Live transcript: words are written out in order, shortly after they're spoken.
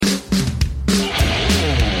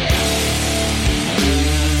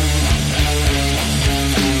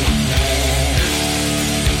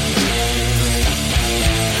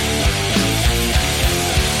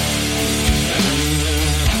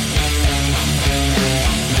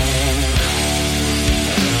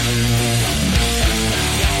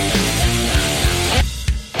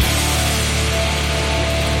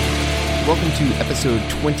welcome to episode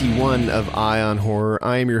 21 of Eye on Horror.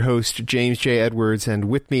 I am your host, James J. Edwards, and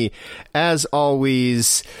with me, as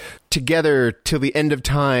always, together till the end of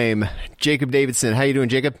time, Jacob Davidson. How you doing,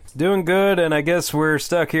 Jacob? Doing good, and I guess we're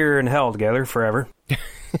stuck here in hell together forever.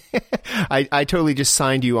 I totally just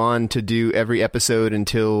signed you on to do every episode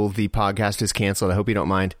until the podcast is canceled. I hope you don't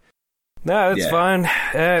mind. No, that's fine.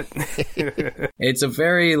 It's a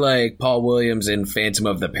very, like, Paul Williams in Phantom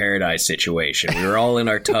of the Paradise situation. We were all in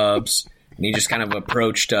our tubs, and he just kind of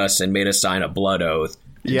approached us and made us sign a blood oath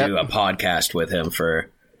to do a podcast with him for,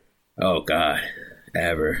 oh, God,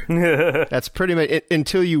 ever. That's pretty much it.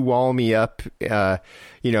 Until you wall me up, I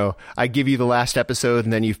give you the last episode,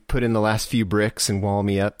 and then you put in the last few bricks and wall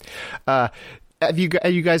me up. You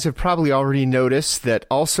guys have probably already noticed that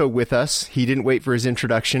also with us, he didn't wait for his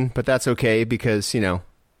introduction, but that's okay because,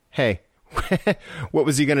 hey, what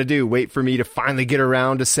was he going to do? Wait for me to finally get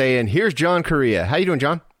around to saying, here's John Correa. How you doing,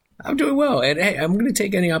 John? I'm doing well, and hey, I'm going to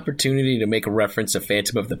take any opportunity to make a reference to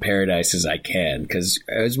Phantom of the Paradise as I can, because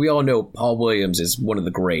as we all know, Paul Williams is one of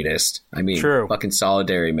the greatest. I mean, fucking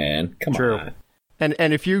Solidary, man. Come on.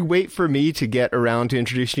 And if you wait for me to get around to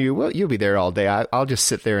introducing you, well, you'll be there all day. I'll just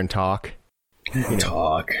sit there and talk.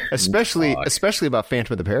 Especially about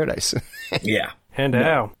Phantom of the Paradise. Yeah. And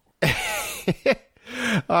how?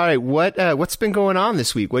 All right, what's been going on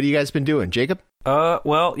this week? What have you guys been doing, Jacob?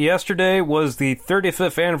 Well, yesterday was the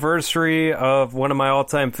 35th anniversary of one of my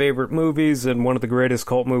all-time favorite movies and one of the greatest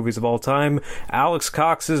cult movies of all time, Alex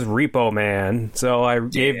Cox's Repo Man. So I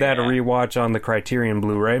gave that a rewatch on the Criterion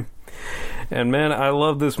Blu-ray. And man, I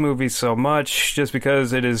love this movie so much just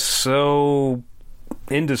because it is so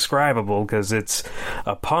indescribable, because it's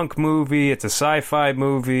a punk movie, it's a sci-fi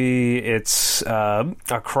movie, it's a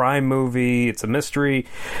crime movie, it's a mystery.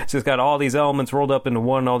 It's just got all these elements rolled up into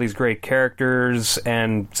one, all these great characters,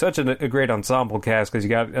 and such a great ensemble cast, because you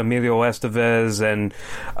got Emilio Estevez and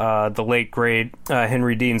the late great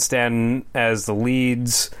Henry Dean Stanton as the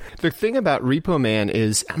leads. The thing about Repo Man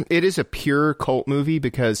is it is a pure cult movie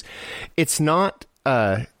because it's not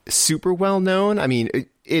super well known. I mean,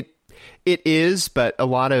 it is, but a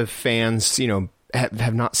lot of fans,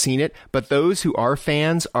 have not seen it. But those who are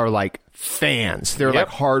fans are like fans. They're like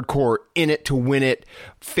hardcore, in it to win it,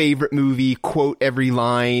 favorite movie, quote every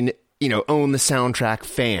line, own the soundtrack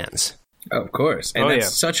fans. Oh, of course. And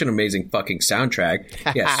that's such an amazing fucking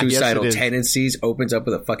soundtrack. Yeah, Suicidal Tendencies opens up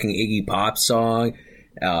with a fucking Iggy Pop song.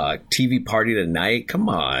 TV Party Tonight. Come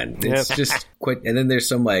on. It's just quick. And then there's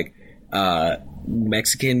some like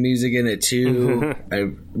Mexican music in it too,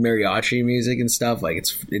 mariachi music and stuff. Like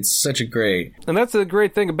it's such a great. And that's the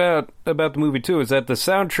great thing about the movie too, is that the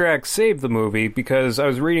soundtrack saved the movie, because I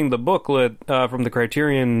was reading the booklet from the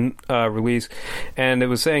Criterion release, and it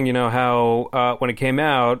was saying how when it came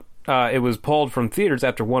out, it was pulled from theaters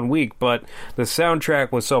after 1 week, but the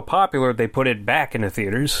soundtrack was so popular they put it back into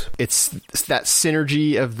theaters. It's that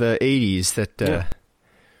synergy of the 80s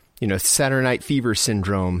that Saturday Night Fever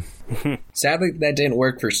syndrome. Sadly, that didn't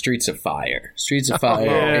work for Streets of Fire. Streets of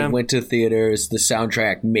Fire, it went to theaters. The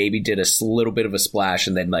soundtrack maybe did a little bit of a splash,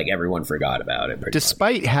 and then like everyone forgot about it.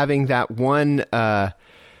 Despite having that one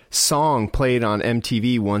song played on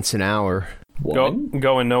MTV once an hour.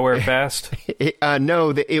 Going nowhere fast?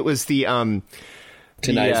 No, it was the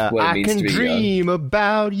Tonight's What It Means I Can to Be Dream Young.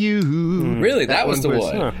 About You. Really? That was the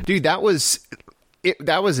one? Dude, that was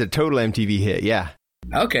a total MTV hit, yeah.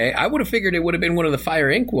 Okay, I would have figured it would have been one of the Fire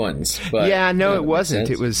Inc. ones, but it wasn't.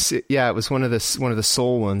 It was one of the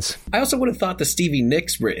soul ones. I also would have thought the Stevie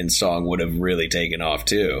Nicks written song would have really taken off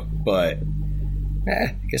too, but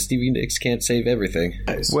I guess Stevie Nicks can't save everything.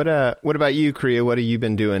 What about you, Korea? What have you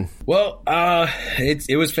been doing? Well,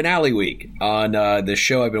 it was finale week on the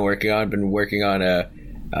show I've been working on. I've been working on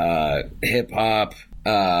a hip hop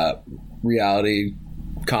reality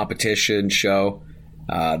competition show.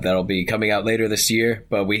 That'll be coming out later this year,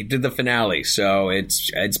 but we did the finale, so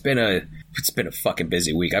it's been a fucking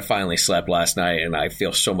busy week. I finally slept last night, and I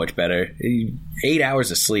feel so much better. 8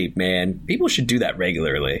 hours of sleep, man. People should do that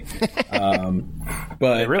regularly.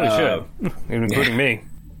 But they really should, including me.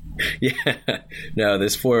 Yeah, no,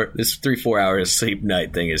 this 3-4 hours sleep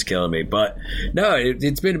night thing is killing me. But no,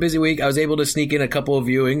 it's been a busy week. I was able to sneak in a couple of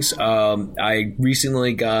viewings. I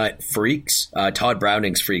recently got Freaks, Todd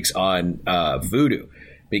Browning's Freaks on Vudu,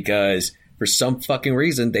 because for some fucking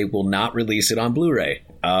reason they will not release it on Blu-ray.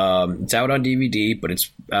 It's out on DVD,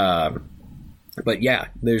 but yeah,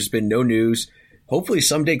 there's been no news. Hopefully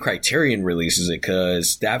someday Criterion releases it,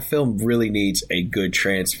 because that film really needs a good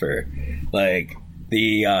transfer. Like,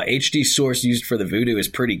 the HD source used for the Vudu is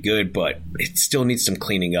pretty good, but it still needs some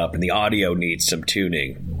cleaning up, and the audio needs some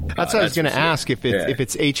tuning. That's what I was going to ask, if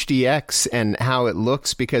it's HDX and how it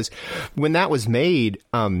looks, because when that was made,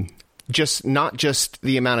 just not just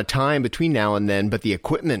the amount of time between now and then, but the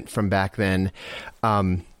equipment from back then,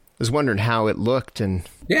 I was wondering how it looked. And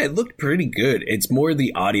yeah, it looked pretty good. It's more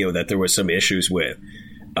the audio that there was some issues with,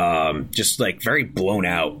 just like very blown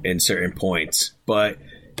out in certain points. But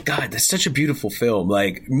God, that's such a beautiful film.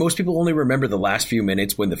 Like, most people only remember the last few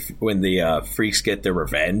minutes when the freaks get their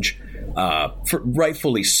revenge.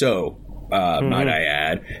 Rightfully so, might I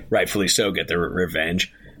add. Rightfully so, get their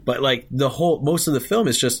revenge. But like most of the film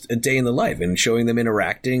is just a day in the life and showing them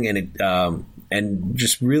interacting, and it and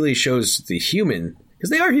just really shows the human, because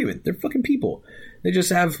they are human. They're fucking people. They just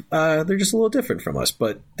have they're just a little different from us,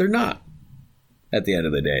 but they're not. At the end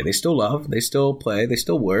of the day, they still love, they still play, they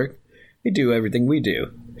still work. They do everything we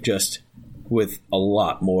do, just with a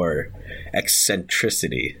lot more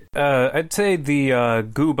eccentricity. I'd say the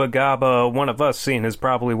Gooba Gaba One of Us scene is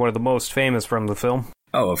probably one of the most famous from the film.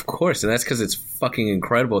 Oh, of course, and that's because it's fucking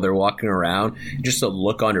incredible. They're walking around, just a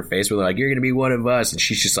look on her face where they're like, "You're going to be one of us," and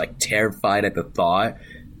she's just like terrified at the thought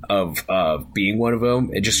of being one of them.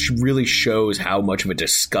 It just really shows how much of a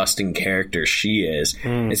disgusting character she is,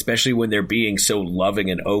 especially when they're being so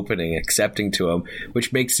loving and open and accepting to him,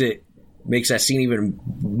 which makes that scene even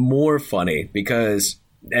more funny, because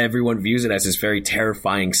everyone views it as this very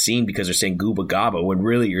terrifying scene because they're saying Gooba Gaba, when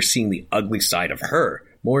really you're seeing the ugly side of her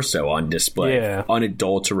more so on display,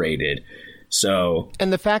 unadulterated. So,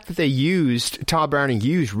 and the fact that Todd Browning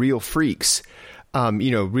used real freaks,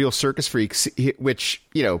 real circus freaks, which,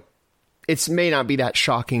 it may not be that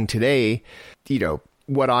shocking today,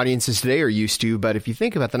 what audiences today are used to, but if you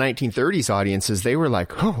think about the 1930s audiences, they were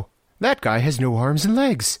like, oh, that guy has no arms and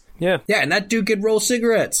legs. Yeah, and that dude could roll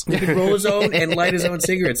cigarettes. He could roll his own and light his own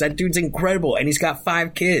cigarettes. That dude's incredible, and he's got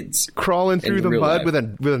 5 kids. Crawling through the mud with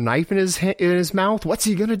a knife in his mouth. What's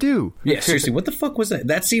he gonna do? Yeah, seriously, what the fuck was that?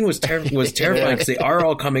 That scene was terrifying, because they are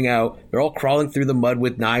all coming out. They're all crawling through the mud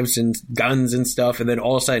with knives and guns and stuff, and then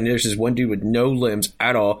all of a sudden there's this one dude with no limbs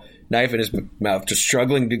at all, knife in his mouth, just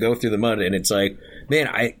struggling to go through the mud, and it's like, man,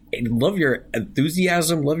 I love your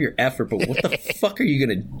enthusiasm, love your effort, but what the fuck are you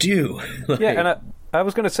gonna do? Yeah, and I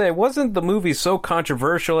was going to say, wasn't the movie so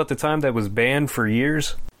controversial at the time that it was banned for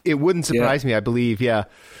years? It wouldn't surprise me, I believe, yeah.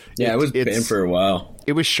 Yeah, it was banned for a while.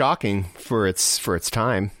 It was shocking for its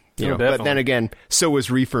time. But then again, so was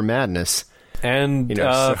Reefer Madness. And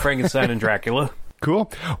Frankenstein and Dracula. Cool.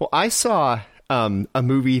 Well, I saw a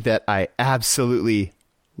movie that I absolutely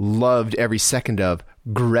loved every second of,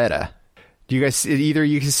 Greta. Do you guys, either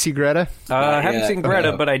you can see Greta? I haven't seen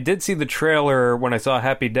Greta, but I did see the trailer when I saw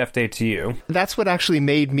Happy Death Day to You. That's what actually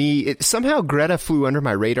made me... somehow Greta flew under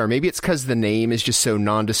my radar. Maybe it's because the name is just so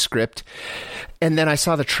nondescript. And then I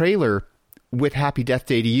saw the trailer with Happy Death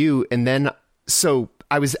Day to You, and then... So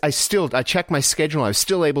I checked my schedule. I was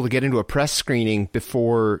still able to get into a press screening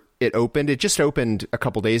before it opened. It just opened a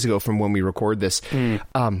couple days ago from when we record this.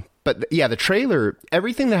 But yeah, the trailer...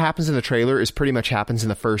 Everything that happens in the trailer is pretty much happens in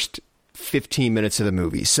the first 15 minutes of the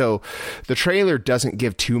movie. So the trailer doesn't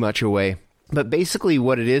give too much away. But basically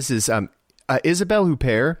what it is Isabelle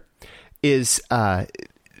Huppert is...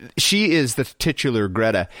 she is the titular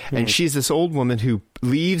Greta, and she's this old woman who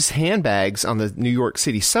leaves handbags on the New York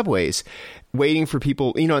City subways waiting for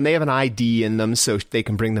people, and they have an ID in them so they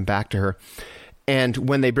can bring them back to her. And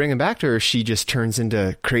when they bring them back to her, she just turns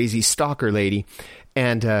into crazy stalker lady.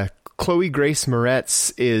 And Chloe Grace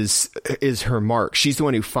Moretz is her mark. She's the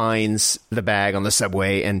one who finds the bag on the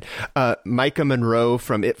subway, and Micah Monroe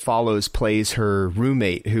from It Follows plays her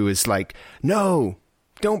roommate, who is like, no,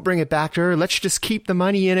 don't bring it back to her. Let's just keep the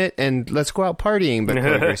money in it and let's go out partying. But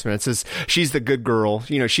Chloe Grace Moretz says she's the good girl.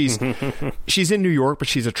 She's in New York, but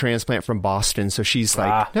she's a transplant from Boston, so she's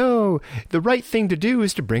like, no, the right thing to do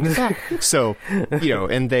is to bring it back. So,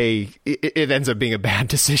 and it ends up being a bad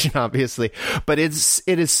decision, obviously. But it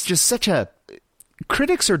is just such a...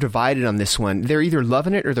 Critics are divided on this one. They're either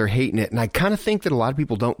loving it or they're hating it. And I kind of think that a lot of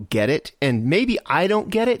people don't get it. And maybe I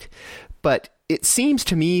don't get it, but it seems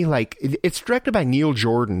to me like it's directed by Neil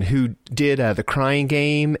Jordan, who did The Crying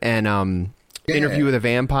Game and Interview with a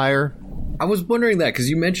Vampire. I was wondering that because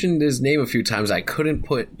you mentioned his name a few times. I couldn't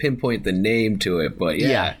pinpoint the name to it, but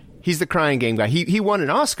yeah. He's the Crying Game guy. He won an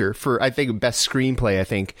Oscar for, I think, best screenplay, I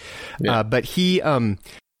think. Yeah. But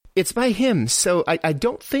it's by him. So I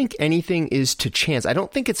don't think anything is to chance. I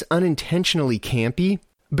don't think it's unintentionally campy,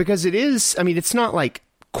 because it is, it's not like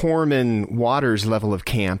Corman Waters level of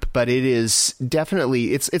camp, but it is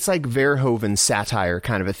definitely, it's like Verhoeven satire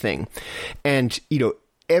kind of a thing. And,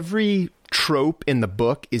 every trope in the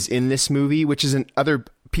book is in this movie, which isn't other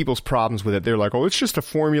people's problems with it. They're like, oh, it's just a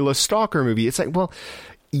formula stalker movie. It's like, well,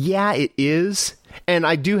 Yeah, it is. And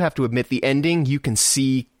I do have to admit, the ending you can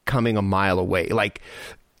see coming a mile away. Like,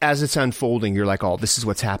 as it's unfolding, you're like, oh, this is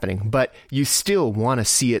what's happening. But you still want to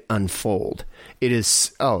see it unfold. It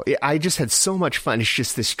is, I just had so much fun. It's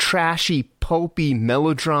just this trashy, pulpy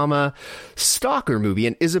melodrama stalker movie.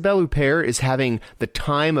 And Isabelle Huppert is having the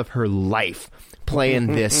time of her life playing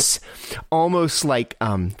this almost like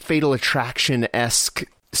Fatal Attraction-esque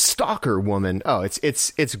stalker woman. Oh,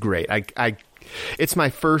 it's great. It's my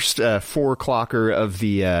first 4-o'clocker of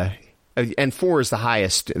the... and 4 is the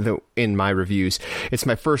highest in my reviews. It's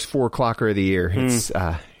my first 4-o'clocker of the year.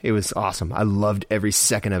 It was awesome. I loved every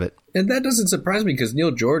second of it. And that doesn't surprise me because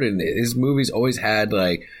Neil Jordan, his movies always had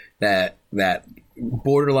like that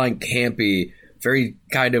borderline campy, very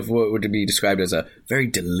kind of what would be described as a very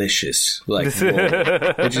delicious like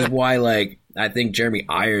role, which is why like I think Jeremy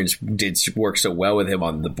Irons did work so well with him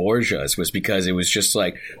on The Borgias was because it was just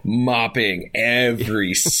like mopping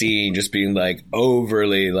every scene, just being like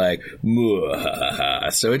overly like,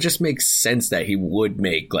 muah. So it just makes sense that he would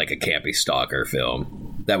make like a campy stalker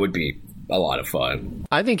film. That would be a lot of fun.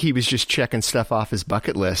 I think he was just checking stuff off his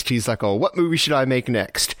bucket list. He's like, oh, what movie should I make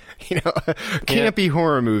next? Campy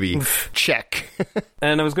horror movie. Check.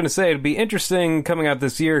 And I was going to say, it'd be interesting coming out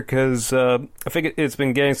this year because I think it's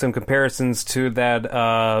been getting some comparisons to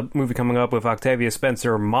that movie coming up with Octavia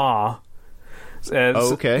Spencer, Ma.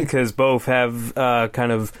 Okay. Because both have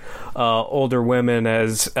kind of older women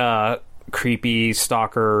as creepy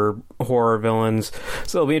stalker horror villains.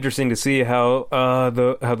 So it'll be interesting to see how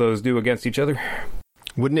those do against each other.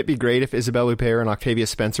 Wouldn't it be great if Isabelle Huppert and Octavia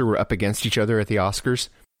Spencer were up against each other at the Oscars?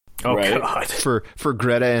 Oh, right. God. For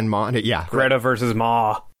Greta and Ma. Yeah. Greta versus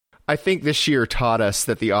Ma. I think this year taught us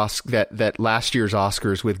that that last year's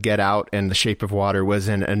Oscars with Get Out and The Shape of Water was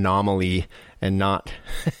an anomaly and not...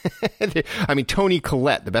 I mean, Toni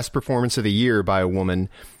Collette, the best performance of the year by a woman,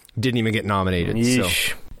 didn't even get nominated.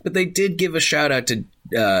 Yeesh. So. But they did give a shout out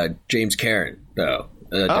to James Cameron, though.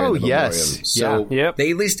 Oh, yes. So Yep.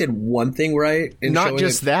 they at least did one thing right. In Not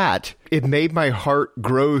just that. It made my heart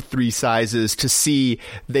grow 3 sizes to see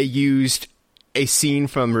they used a scene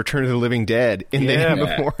from Return of the Living Dead in the In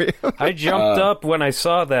Memoriam. I jumped up when I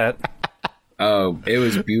saw that. Oh, it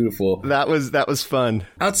was beautiful. That was fun.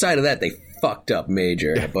 Outside of that, they fucked up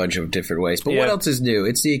major in a bunch of different ways. But what else is new?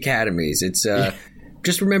 It's the Academies. It's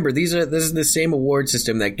just remember, this is the same award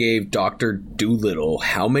system that gave Dr. Dolittle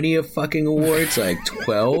how many of fucking awards? Like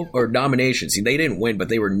 12? Or nominations. See, they didn't win, but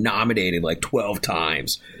they were nominated like 12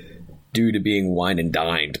 times due to being wine and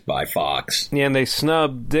dined by Fox. Yeah, and they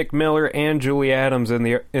snubbed Dick Miller and Julie Adams in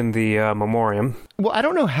the memoriam. Well, I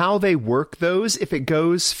don't know how they work those, if it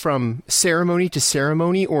goes from ceremony to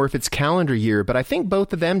ceremony or if it's calendar year, but I think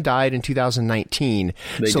both of them died in 2019.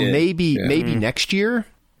 They did. Maybe next year.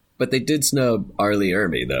 But they did snub Arlie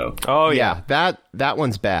Ermy, though. Oh, Yeah, that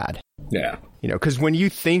one's bad. Yeah. Because when you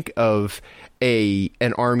think of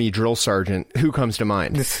an Army drill sergeant, who comes to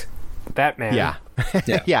mind? That man. Yeah.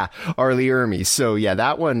 Yeah, Arlie Ermy. So, yeah,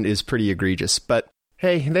 that one is pretty egregious. But,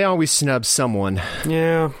 hey, they always snub someone.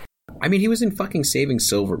 Yeah. I mean, he was in fucking Saving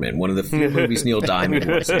Silverman, one of the few movies Neil Diamond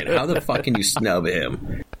was in. How the fuck can you snub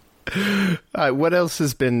him? What else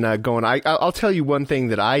has been going on? I'll tell you one thing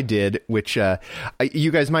that I did, which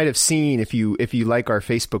you guys might have seen if you like our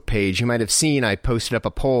Facebook page. You might have seen I posted up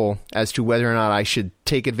a poll as to whether or not I should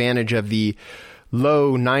take advantage of the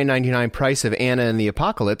low $9.99 price of Anna and the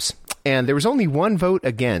Apocalypse, and there was only one vote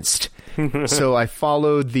against. So I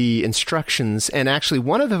followed the instructions, and actually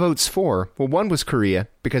one of the votes one was Korea,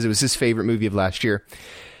 because it was his favorite movie of last year.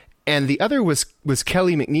 And the other was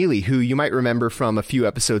Kelly McNeely, who you might remember from a few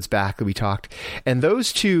episodes back that we talked. And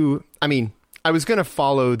those two, I mean, I was going to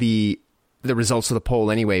follow the results of the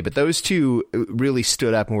poll anyway, but those two really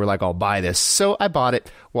stood up and were like, I'll buy this. So I bought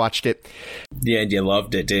it, watched it. Yeah, and you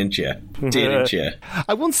loved it, didn't you? Didn't you?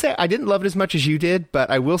 I won't say I didn't love it as much as you did,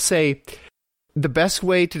 but I will say the best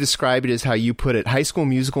way to describe it is how you put it: High School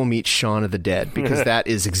Musical meets Shaun of the Dead, because that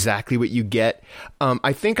is exactly what you get.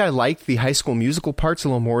 I think I like the High School Musical parts a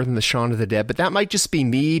little more than the Shaun of the Dead, but that might just be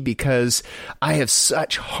me because I have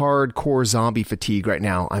such hardcore zombie fatigue right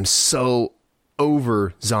now. I'm so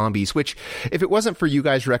over zombies, which if it wasn't for you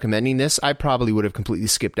guys recommending this, I probably would have completely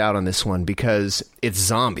skipped out on this one because it's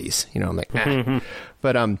zombies. I'm like,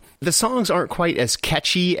 But the songs aren't quite as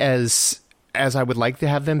catchy as I would like to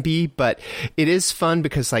have them be, but it is fun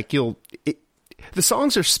because like the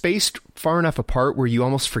songs are spaced far enough apart where you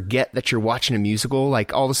almost forget that you're watching a musical.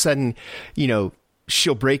 Like all of a sudden,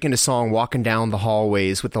 she'll break into song walking down the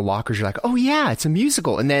hallways with the lockers. You're like, oh yeah, it's a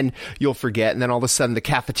musical. And then you'll forget. And then all of a sudden the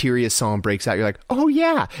cafeteria song breaks out. You're like, oh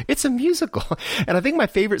yeah, it's a musical. And I think my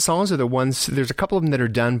favorite songs are the ones, there's a couple of them that are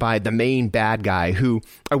done by the main bad guy, who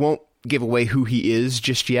I won't give away who he is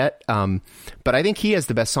just yet. But I think he has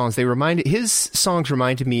the best songs. His songs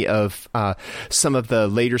reminded me of some of the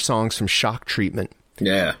later songs from Shock Treatment.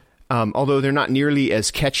 Yeah. Although they're not nearly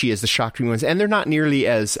as catchy as the Shock Treatment ones, and they're not nearly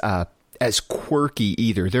as quirky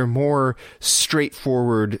either. They're more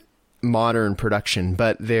straightforward, modern production,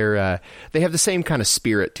 but they have the same kind of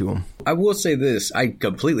spirit to them. I will say this: I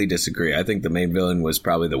completely disagree. I think the main villain was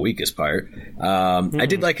probably the weakest part. I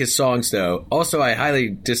did like his songs, though. Also, I highly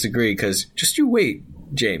disagree because just you wait.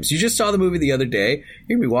 James, you just saw the movie the other day.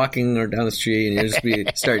 You're going to be walking down the street and you'll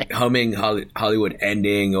just start humming Hollywood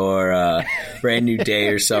Ending or Brand New Day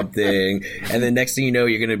or something. And then next thing you know,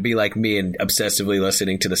 you're going to be like me and obsessively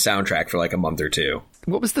listening to the soundtrack for like a month or two.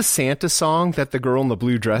 What was the Santa song that the girl in the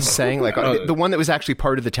blue dress sang? Like the one that was actually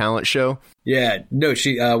part of the talent show? Yeah, no,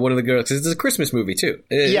 she one of the girls. It's a Christmas movie too.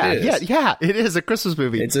 Yeah, it is a Christmas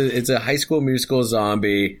movie. It's a High School Musical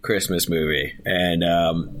zombie Christmas movie, and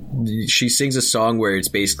she sings a song where it's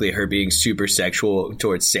basically her being super sexual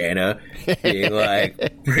towards Santa, being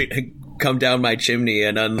like, "Come down my chimney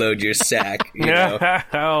and unload your sack." You know?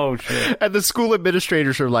 Oh shit! And the school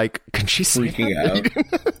administrators are like, "Can she sing?" Freaking out.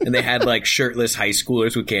 And they had like shirtless high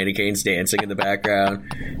schoolers with candy canes dancing in the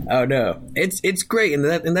background. Oh no, it's great,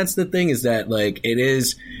 and that's the thing is that like it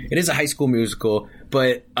is a High School Musical,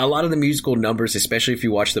 but a lot of the musical numbers, especially if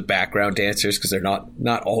you watch the background dancers, because they're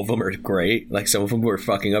not all of them are great. Like some of them were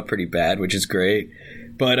fucking up pretty bad, which is great,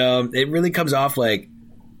 but it really comes off like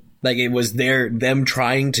it was them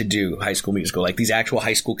trying to do High School Musical. Like these actual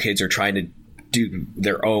high school kids are trying to do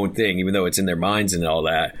their own thing, even though it's in their minds and all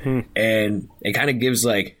that. And it kind of gives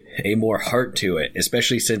like a more heart to it,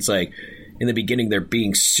 especially since like in the beginning they're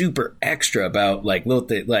being super extra about like little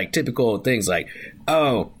like typical things like,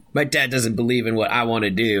 oh, my dad doesn't believe in what I want to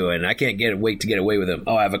do and I can't wait to get away with him.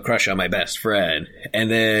 Oh, I have a crush on my best friend.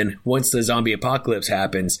 And then once the zombie apocalypse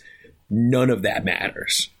happens, none of that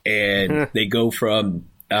matters. And they go from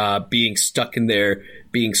being stuck in their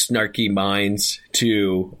being snarky minds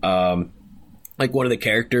to like one of the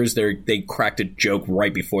characters, they cracked a joke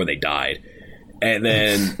right before they died, and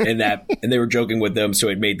then and they were joking with them, so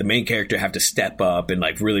it made the main character have to step up and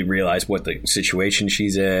like really realize what the situation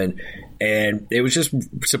she's in, and it was just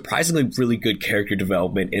surprisingly really good character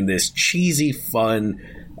development in this cheesy, fun,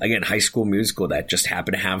 again, High School Musical that just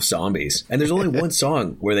happened to have zombies. And there's only one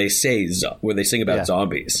song where they sing about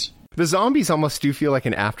zombies. The zombies almost do feel like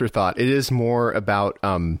an afterthought. It is more about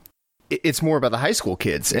it's more about the high school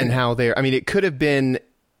kids and how they're, I mean, it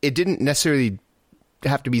didn't necessarily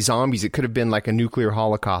have to be zombies. It could have been like a nuclear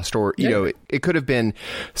holocaust or, you know, it could have been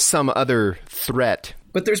some other threat.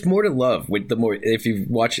 But there's more to love with the more, if you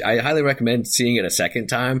watch, I highly recommend seeing it a second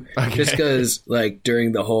time, just because like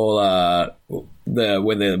during the whole,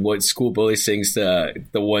 when school bully sings the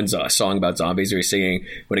one song about zombies, or he's singing,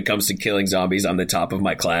 when it comes to killing zombies, I'm the top of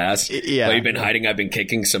my class. Yeah. While you've been hiding, I've been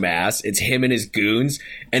kicking some ass. It's him and his goons,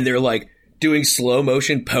 and they're like doing slow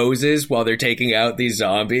motion poses while they're taking out these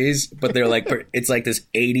zombies. But they're like, it's like this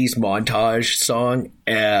 80s montage song,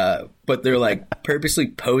 but they're like purposely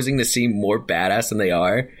posing to seem more badass than they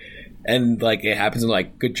are. And like it happens, and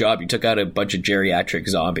like, good job, you took out a bunch of geriatric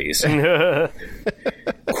zombies.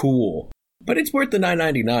 Cool. But it's worth the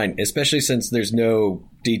 $9.99, especially since there's no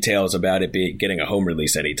details about it getting a home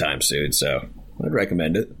release anytime soon. So I'd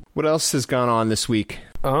recommend it. What else has gone on this week?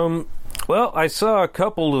 Well, I saw a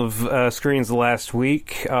couple of screens last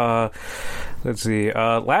week. Let's see.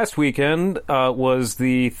 Last weekend was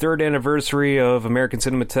the third anniversary of American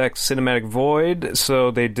Cinematheque's Cinematic Void, so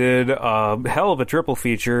they did a hell of a triple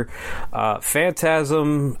feature.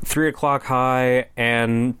 Phantasm, 3 O'Clock High,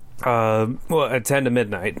 and at 10 to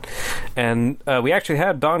midnight. And we actually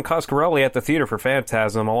had Don Coscarelli at the theater for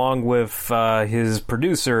Phantasm, along with his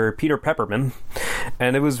producer, Peter Pepperman.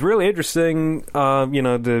 And it was really interesting,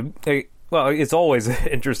 well, it's always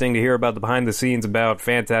interesting to hear about the behind the scenes about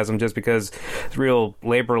Phantasm, just because it's a real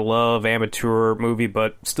labor of love amateur movie,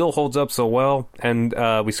 but still holds up so well. And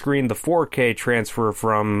we screened the 4K transfer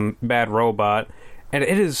from Bad Robot, and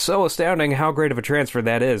it is so astounding how great of a transfer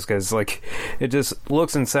that is, because like it just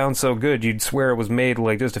looks and sounds so good you'd swear it was made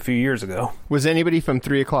like just a few years ago. Was anybody from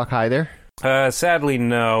 3 O'Clock High there? Sadly,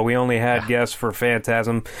 no. We only had guests for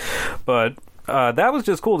Phantasm, but that was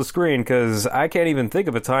just cool to screen because I can't even think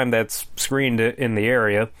of a time that's screened in the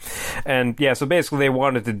area. And yeah, so basically they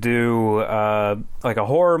wanted to do like a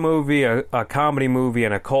horror movie, a comedy movie,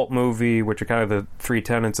 and a cult movie, which are kind of the three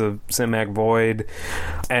tenets of Cinemac Void.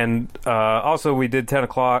 And also we did 10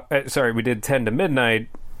 to midnight.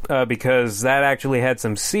 Because that actually had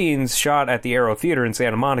some scenes shot at the Arrow Theater in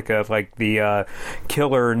Santa Monica. Like the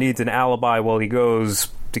killer needs an alibi while he goes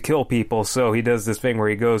to kill people, so he does this thing where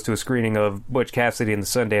he goes to a screening of Butch Cassidy and the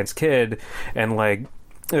Sundance Kid and like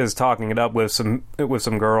is talking it up with some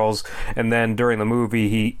girls, and then during the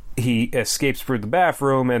movie he escapes through the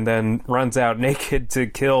bathroom and then runs out naked to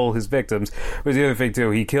kill his victims. But the other thing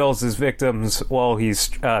too, he kills his victims while he's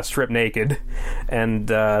stripped naked, and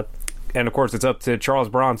of course it's up to Charles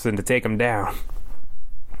Bronson to take him down,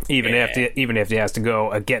 even if he has to go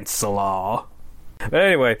against the law. But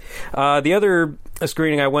anyway, the other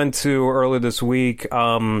screening I went to earlier this week,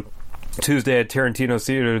 Tuesday at Tarantino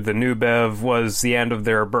Theater, the New Bev, was the end of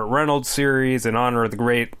their Burt Reynolds series in honor of the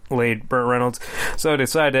great late Burt Reynolds. So I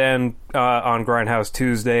decided to end on Grindhouse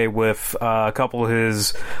Tuesday with a couple of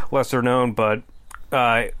his lesser known but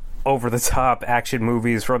over-the-top action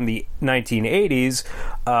movies from the 1980s,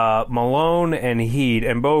 Malone and Heat,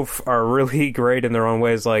 and both are really great in their own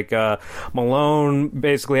ways. Like, Malone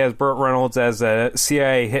basically has Burt Reynolds as a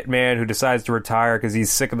CIA hitman who decides to retire because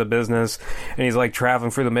he's sick of the business, and he's like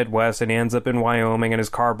traveling through the Midwest, and he ends up in Wyoming, and his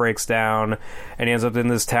car breaks down, and he ends up in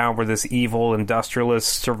this town where this evil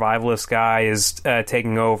industrialist survivalist guy is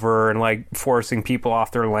taking over and like forcing people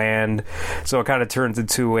off their land. So it kind of turns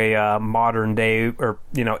into a modern day, or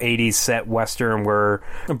 80s set western where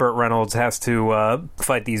Burt Reynolds has to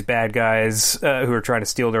fight these bad guys who are trying to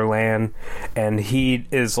steal their land. And Heat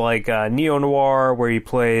is like neo-noir, where he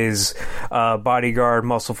plays bodyguard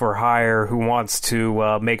muscle for hire who wants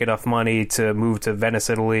to make enough money to move to Venice,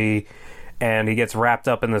 Italy. And he gets wrapped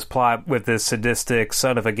up in this plot with this sadistic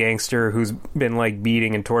son of a gangster who's been like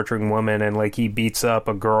beating and torturing women, and like he beats up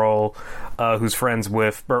a girl who's friends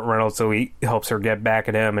with Burt Reynolds, so he helps her get back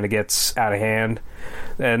at him, and it gets out of hand.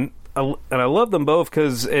 And I love them both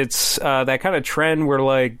because it's that kind of trend where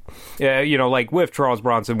like like with Charles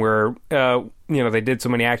Bronson, where they did so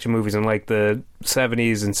many action movies in like the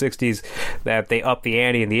 70s and 60s that they upped the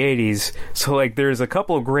ante in the 80s. So like there's a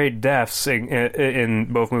couple of great deaths in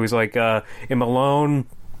both movies. Like in Malone,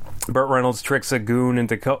 Burt Reynolds tricks a goon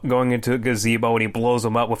into going into a gazebo, and he blows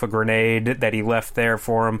him up with a grenade that he left there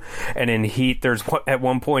for him. And in Heat, at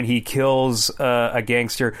one point he kills a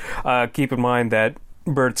gangster. Keep in mind that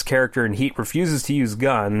Burt's character in Heat refuses to use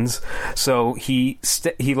guns, so he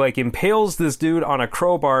like impales this dude on a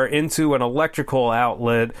crowbar into an electrical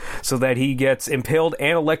outlet so that he gets impaled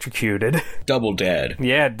and electrocuted. Double dead.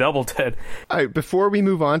 Yeah, double dead. All right, before we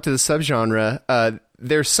move on to the subgenre,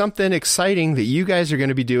 there's something exciting that you guys are going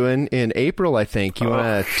to be doing in April, I think. You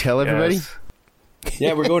want to tell everybody? Yes.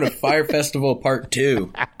 Yeah, we're going to Fire Festival Part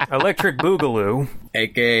 2. Electric Boogaloo.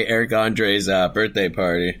 A.K.A. Eric Andre's birthday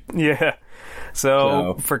party. Yeah.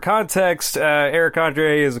 So, for context, Eric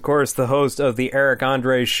Andre is, of course, the host of the Eric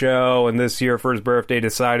Andre Show, and this year for his birthday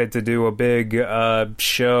decided to do a big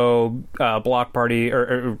show, block party,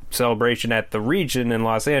 or celebration at the Region in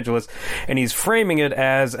Los Angeles, and he's framing it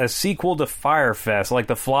as a sequel to Fyre Fest. Like,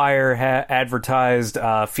 the flyer advertised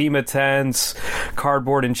FEMA tents,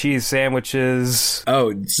 cardboard and cheese sandwiches.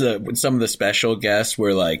 Oh, so some of the special guests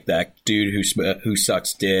were like that dude who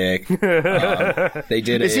sucks dick. They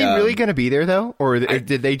did. Is he really going to be there, though? Or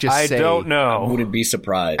did they just say? I don't know. I wouldn't be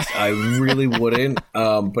surprised. I really wouldn't,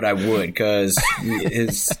 but I would, because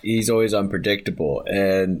he's always unpredictable,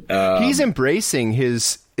 and he's embracing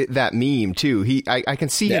that meme too. I can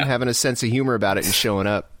see him having a sense of humor about it and showing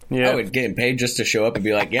up. Yeah, I would get paid just to show up and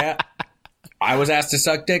be like, yeah, I was asked to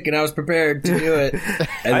suck dick and I was prepared to do it,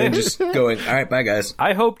 and then just going, all right, bye guys.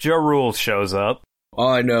 I hope Ja Rule shows up. All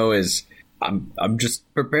I know is I'm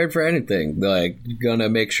just prepared for anything. Like, gonna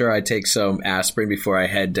make sure I take some aspirin before I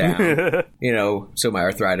head down, so my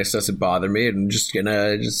arthritis doesn't bother me, and just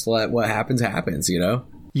gonna let what happens.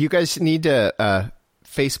 You guys need to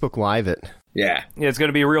Facebook Live it. Yeah, it's going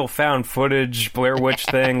to be a real found footage Blair Witch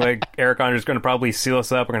thing. Like, Eric Andre's going to probably seal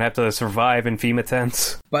us up. We're going to have to survive in FEMA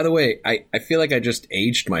tents. By the way, I feel like I just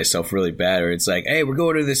aged myself really bad. Or it's like, hey, we're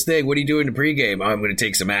going to this thing. What are you doing to pregame? Oh, I'm going to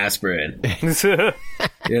take some aspirin.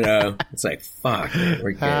 It's like, fuck,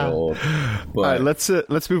 we're getting old. But all right,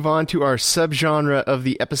 let's move on to our subgenre of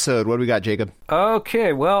the episode. What do we got, Jacob?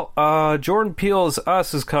 Okay, well, Jordan Peele's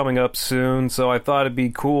Us is coming up soon, so I thought it'd be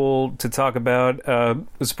cool to talk about a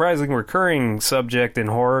surprisingly recurring subject in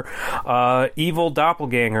horror, evil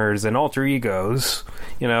doppelgangers and alter egos.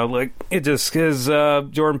 Like, it just, because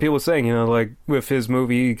Jordan Peele was saying, like, with his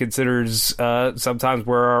movie, he considers sometimes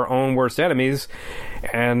we're our own worst enemies,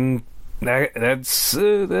 and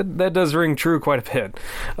that does ring true quite a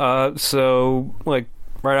bit. So, like,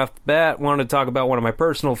 right off the bat, wanted to talk about one of my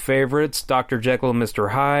personal favorites, Dr. Jekyll and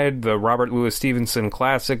Mr. Hyde, the Robert Louis Stevenson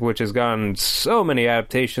classic, which has gotten so many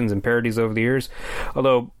adaptations and parodies over the years.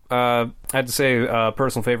 Although, I had to say,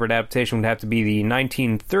 personal favorite adaptation would have to be the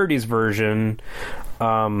 1930s version,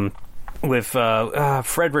 with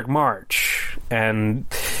Frederick March, and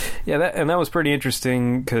that was pretty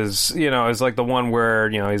interesting because it's like the one where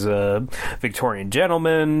he's a Victorian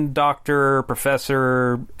gentleman, doctor,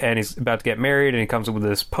 professor, and he's about to get married, and he comes up with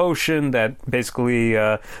this potion that basically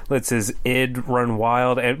lets his id run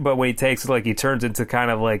wild, but when he takes it, like, he turns into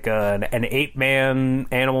kind of like an ape man,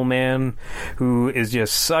 animal man, who is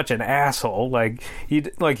just such an asshole. Like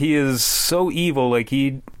he is so evil. Like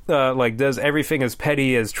he does everything as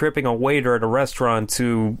petty as tripping a waiter at a restaurant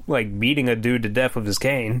to like beating a dude to death with his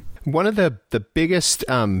cane. One of the biggest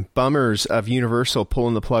bummers of Universal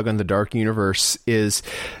pulling the plug on the Dark Universe is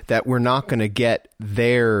that we're not going to get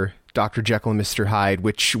their Dr. Jekyll and Mr. Hyde,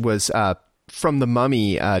 which was from The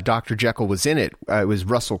Mummy. Dr. Jekyll was in it. It was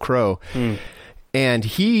Russell Crowe. And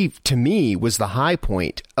he, to me, was the high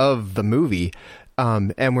point of the movie.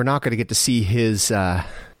 And we're not going to get to see his...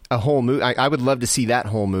 a whole movie. I would love to see that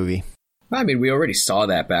whole movie. I mean, we already saw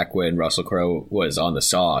that back when Russell Crowe was on the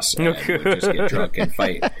sauce and would just get drunk and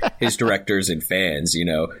fight his directors and fans.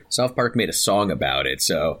 South Park made a song about it.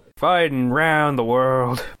 So fighting round the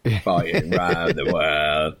world, fighting round the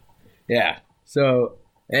world. Yeah. So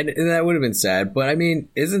and that would have been sad, but I mean,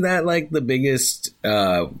 isn't that like the biggest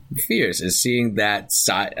fears? Is seeing that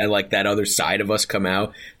side, like that other side of us come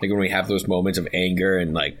out? Like when we have those moments of anger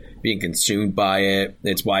and like being consumed by it.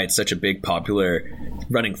 It's why it's such a big popular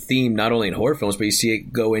running theme, not only in horror films, but you see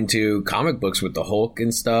it go into comic books with the Hulk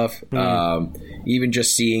and stuff. Even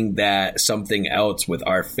just seeing that something else with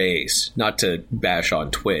our face, not to bash on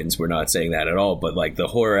twins, we're not saying that at all, but like the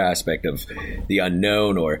horror aspect of the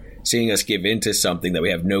unknown, or seeing us give into something that we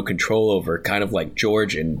have no control over, kind of like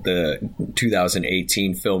George in the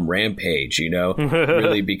 2018 film Rampage,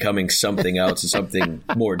 really becoming something else and something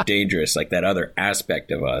more dangerous, like that other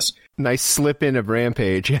aspect of us. Nice slip in of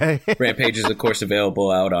Rampage. Rampage is, of course, available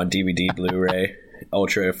out on DVD, Blu-ray,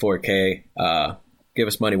 Ultra 4K. Give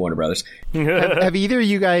us money, Warner Brothers. have either of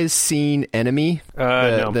you guys seen Enemy?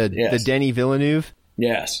 No. The Denis Villeneuve?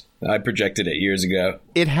 Yes. I projected it years ago.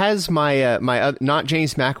 It has my not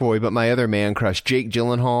James McAvoy, but my other man crush, Jake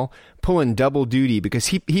Gyllenhaal, pulling double duty because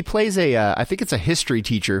he plays I think it's a history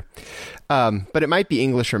teacher, but it might be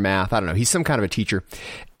English or math. I don't know. He's some kind of a teacher,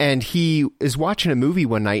 and he is watching a movie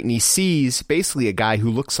one night and he sees basically a guy who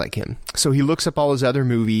looks like him. So he looks up all his other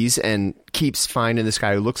movies and keeps finding this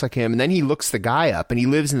guy who looks like him, and then he looks the guy up, and he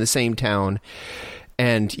lives in the same town,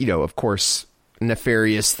 and of course,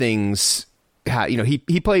 nefarious things.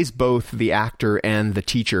 He plays both the actor and the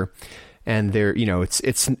teacher, and they're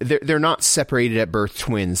they're not separated at birth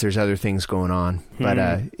twins. There's other things going on, but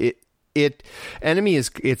Enemy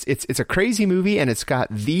is it's a crazy movie, and it's got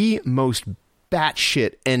the most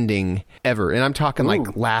batshit ending ever, and I'm talking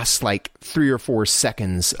like last like 3 or 4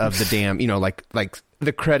 seconds of the damn like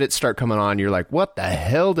the credits start coming on, you're like, what the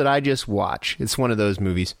hell did I just watch? It's one of those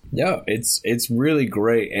movies. Yeah, it's really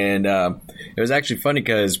great. And it was actually funny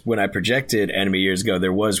because when I projected Enemy years ago,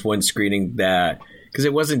 there was one screening that, because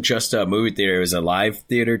it wasn't just a movie theater, it was a live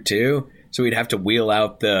theater too. So we'd have to wheel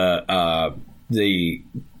out the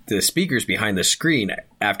speakers behind the screen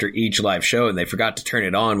after each live show, and they forgot to turn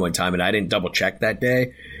it on one time, and I didn't double check that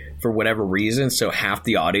day for whatever reason, so half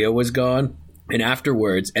the audio was gone. And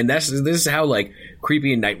afterwards, and this is how like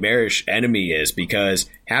creepy and nightmarish Enemy is, because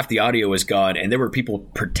half the audio was gone, and there were people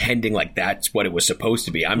pretending like that's what it was supposed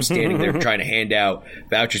to be. I'm standing there trying to hand out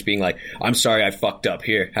vouchers, being like, "I'm sorry, I fucked up.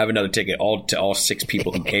 Here, have another ticket." To all 6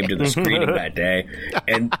 people who came to the screening that day,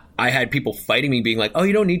 and I had people fighting me, being like, "Oh,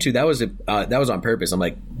 you don't need to. That was on purpose." I'm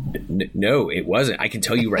like, "No, it wasn't. I can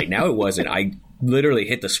tell you right now, it wasn't. I literally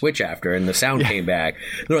hit the switch after, and the sound came back."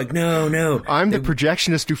 They're like, no, I'm the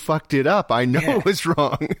projectionist who fucked it up. I know it was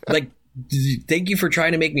wrong. Like, thank you for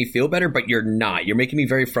trying to make me feel better, but you're not. You're making me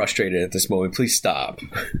very frustrated at this moment. Please stop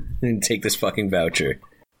and take this fucking voucher.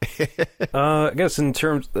 I guess in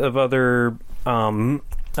terms of other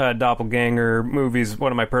doppelganger movies,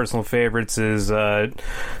 one of my personal favorites is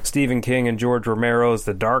Stephen King and George Romero's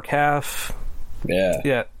The Dark Half.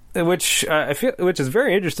 Yeah. Which which is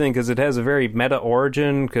very interesting because it has a very meta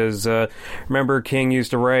origin. Because remember, King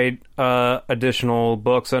used to write additional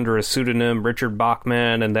books under a pseudonym, Richard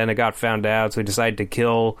Bachman, and then it got found out, so he decided to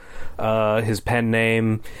kill his pen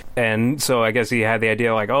name. And so I guess he had the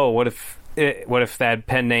idea, like, oh, what if that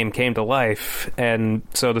pen name came to life? And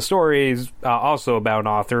so the story is also about an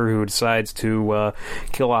author who decides to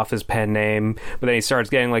kill off his pen name, but then he starts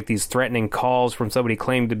getting like these threatening calls from somebody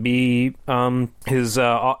claimed to be his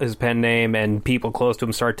pen name, and people close to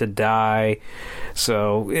him start to die.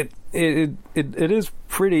 So it is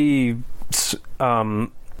pretty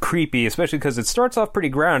creepy, especially because it starts off pretty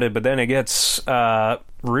grounded, but then it gets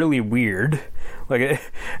really weird.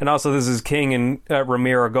 And also this is King and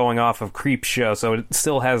Romero going off of Creepshow, so it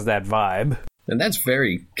still has that vibe. And that's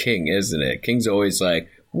very King, isn't it? King's always like,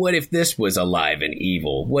 what if this was alive and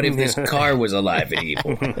evil? What if this car was alive and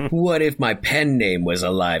evil? What if my pen name was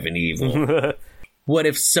alive and evil? What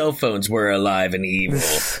if cell phones were alive and evil?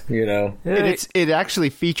 You know? It actually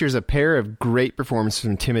features a pair of great performances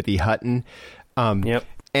from Timothy Hutton. Yep.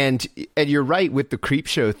 And you're right with the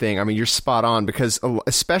Creepshow thing. I mean, you're spot on, because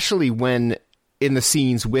especially when in the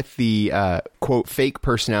scenes with the quote fake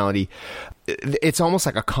personality, it's almost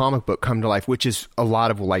like a comic book come to life, which is a lot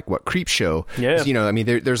of like what Creepshow. Yeah. You know, I mean,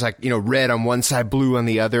 there's like, you know, red on one side, blue on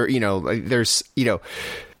the other. You know, like there's, you know,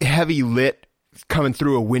 heavy lit coming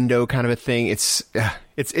through a window kind of a thing. It's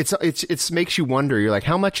makes you wonder. You're like,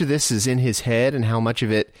 how much of this is in his head and how much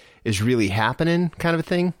of it is really happening, kind of a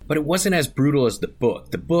thing. But it wasn't as brutal as the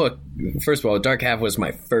book. The book, first of all, Dark Half was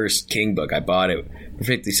my first King book. I bought it for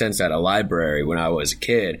 50 cents at a library when I was a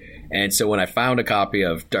kid. And so when I found a copy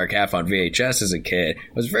of Dark Half on VHS as a kid,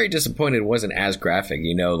 I was very disappointed it wasn't as graphic.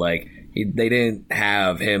 You know, like they didn't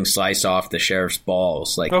have him slice off the sheriff's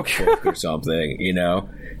balls like a book or something, you know.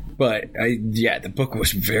 But the book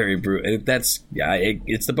was very brutal. It's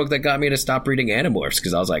the book that got me to stop reading Animorphs,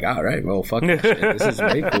 because I was like, all right, well, fuck this shit. This is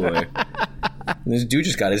way cooler. This dude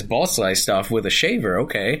just got his ball sliced off with a shaver.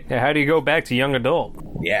 Okay. Yeah, how do you go back to young adult?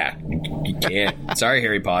 Yeah, you can't. Sorry,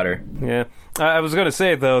 Harry Potter. Yeah. I was going to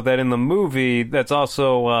say, though, that in the movie, that's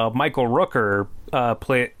also Michael Rooker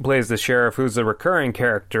plays the sheriff, who's a recurring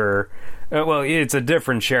character. Well, it's a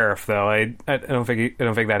different sheriff, though. I don't think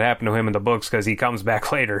that happened to him in the books, because he comes back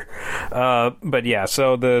later. But yeah,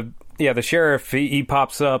 so the sheriff, he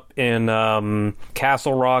pops up in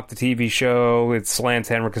Castle Rock, the TV show. It's Lance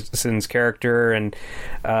Henriksen's character, and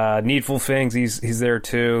Needful Things, he's there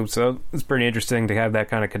too. So it's pretty interesting to have that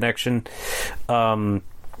kind of connection.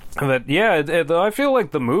 But yeah, I feel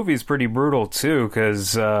like the movie's pretty brutal too,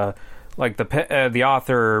 because like the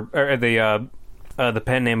author, or the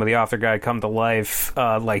pen name of the author guy come to life,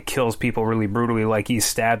 like kills people really brutally. Like he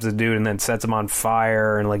stabs a dude and then sets him on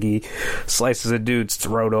fire, and like he slices a dude's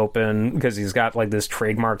throat open because he's got like this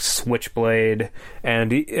trademark switchblade.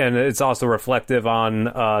 And it's also reflective on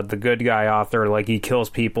the good guy author. Like he kills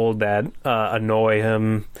people that annoy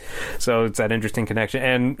him. So it's that interesting connection,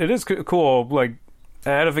 and it is cool. Like,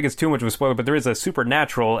 I don't think it's too much of a spoiler, but there is a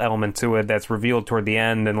supernatural element to it that's revealed toward the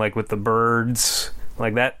end, and like with the birds,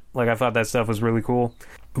 like that. Like I thought that stuff was really cool.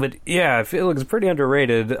 But yeah, I feel like it's pretty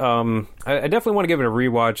underrated. I definitely want to give it a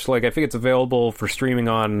rewatch. Like I think it's available for streaming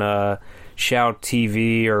on Shout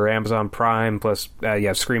TV or Amazon Prime. Plus,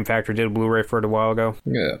 Scream Factory did a Blu-ray for it a while ago.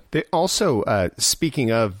 Yeah. They also,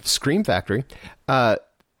 speaking of Scream Factory,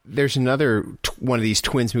 there's another one of these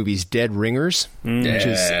twins movies, Dead Ringers, which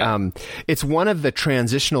is it's one of the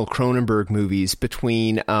transitional Cronenberg movies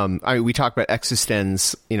between. We talked about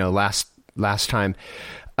Existenz, last time.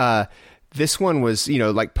 This one was,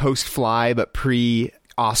 like post Fly, but pre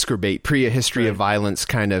Oscar bait, pre A History of Violence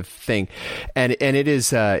kind of thing, and it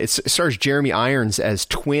is it stars Jeremy Irons as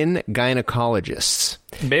twin gynecologists,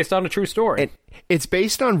 based on a true story. It's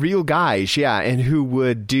based on real guys, and who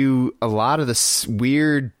would do a lot of the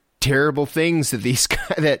weird, terrible things that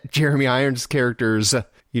that Jeremy Irons characters,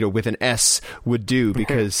 with an S, would do,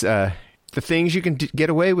 because the things you can get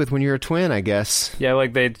away with when you're a twin, I guess. Yeah,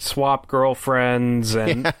 like they'd swap girlfriends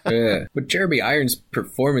and... Yeah. But Jeremy Irons'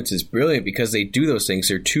 performance is brilliant because they do those things.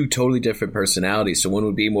 They're two totally different personalities. So one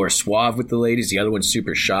would be more suave with the ladies, the other one's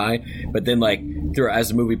super shy. But then, like, as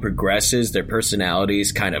the movie progresses, their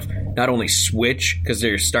personalities kind of not only switch, because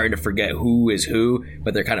they're starting to forget who is who,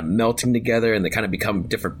 but they're kind of melting together, and they kind of become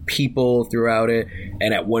different people throughout it.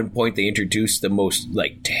 And at one point, they introduce the most,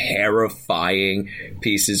 like, terrifying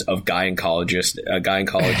pieces of gynecology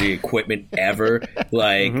gynecology equipment ever.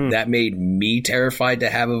 Like that made me terrified to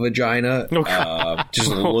have a vagina. Just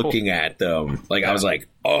looking at them, like I was like,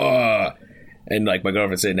 oh. And like my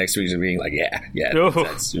girlfriend sitting next to me, being like, yeah,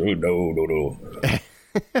 that's no.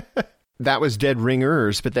 That was Dead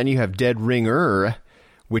Ringers, but then you have Dead Ringer,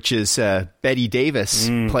 which is Betty Davis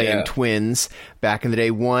playing twins back in the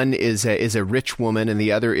day. One is a rich woman, and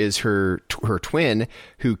the other is her twin,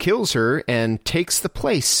 who kills her and takes the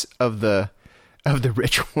place of the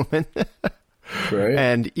rich woman. Right.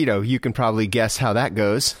 And you can probably guess how that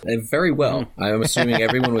goes. Very well. I'm assuming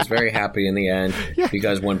everyone was very happy in the end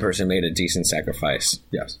because one person made a decent sacrifice.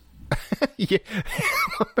 Yes. Yeah.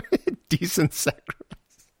 Decent sacrifice.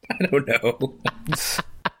 I don't know.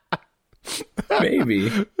 Maybe.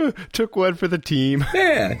 Took one for the team.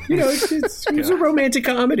 Yeah. It was a romantic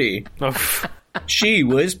comedy. She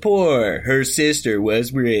was poor. Her sister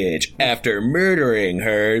was rich. After murdering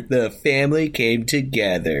her, the family came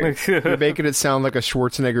together. You're making it sound like a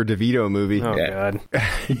Schwarzenegger DeVito movie. Oh, God.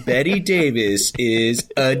 Betty Davis is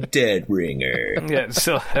a dead ringer. Yeah,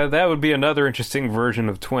 so that would be another interesting version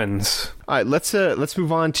of twins. All right, let's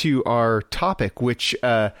move on to our topic, which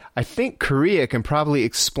I think Korea can probably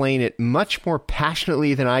explain it much more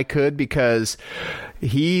passionately than I could because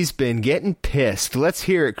he's been getting pissed. Let's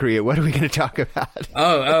hear it, Korea. What are we going to talk about?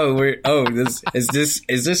 Is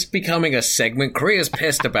this becoming a segment? Korea's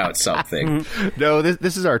pissed about something. No,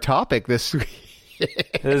 this is our topic this week.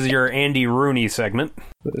 This is your Andy Rooney segment.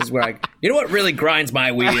 This is where you know what really grinds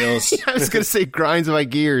my wheels? I was going to say grinds my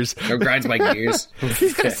gears. Or grinds my gears.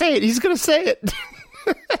 He's going to say it. He's going to say it.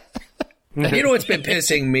 You know what's been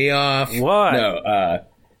pissing me off? What? No,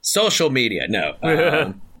 social media.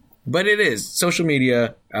 No. But it is. Social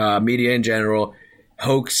media, media in general,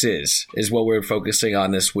 hoaxes is what we're focusing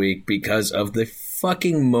on this week because of the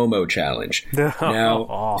fucking Momo Challenge.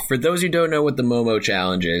 Now, for those who don't know what the Momo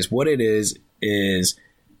Challenge is, what it is,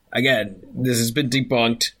 again, this has been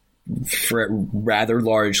debunked rather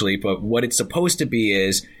largely, but what it's supposed to be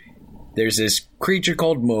is there's this creature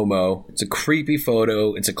called Momo. It's a creepy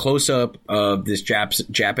photo. It's a close-up of this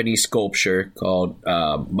Japanese sculpture called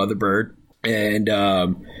Mother Bird. And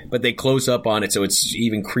but they close up on it, so it's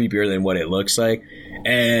even creepier than what it looks like.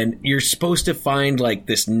 And you're supposed to find like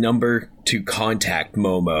this number to contact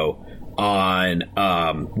Momo on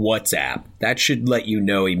WhatsApp. That should let you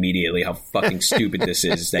know immediately how fucking stupid this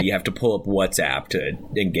is, that you have to pull up WhatsApp to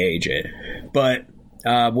engage it. But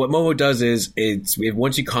what Momo does is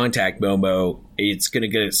once you contact Momo, it's going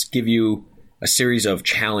to give you a series of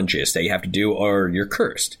challenges that you have to do, or you're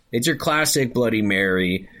cursed. It's your classic Bloody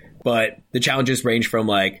Mary. But the challenges range from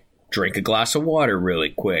like drink a glass of water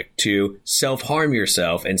really quick to self-harm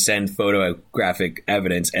yourself and send photographic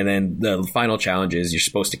evidence. And then the final challenge is you're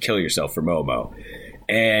supposed to kill yourself for Momo.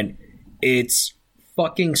 And it's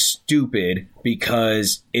fucking stupid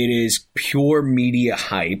because it is pure media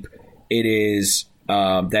hype. It is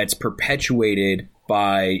that's perpetuated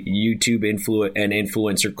by YouTube and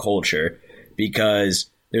influencer culture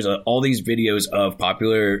because there's all these videos of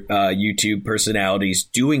popular YouTube personalities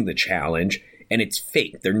doing the challenge, and it's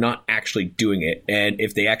fake. They're not actually doing it. And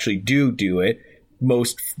if they actually do it,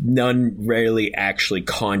 none rarely actually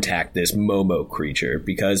contact this Momo creature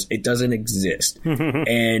because it doesn't exist.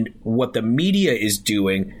 And what the media is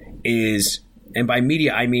doing is, and by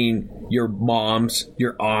media, I mean your moms,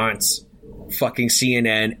 your aunts, fucking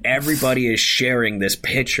CNN, everybody is sharing this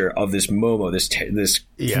picture of this Momo, this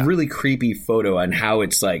really creepy photo, and how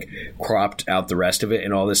it's like cropped out the rest of it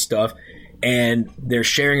and all this stuff. And they're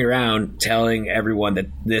sharing around telling everyone that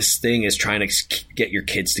this thing is trying to get your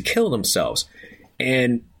kids to kill themselves.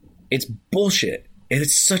 And it's bullshit.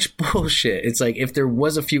 It's such bullshit. It's like if there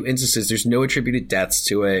was a few instances, there's no attributed deaths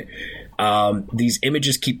to it. These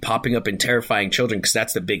images keep popping up in terrifying children because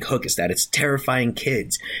that's the big hook, is that it's terrifying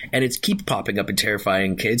kids. And it's keep popping up in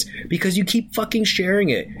terrifying kids because you keep fucking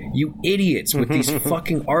sharing it. You idiots with these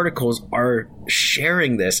fucking articles are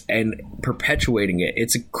sharing this and perpetuating it.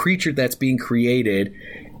 It's a creature that's being created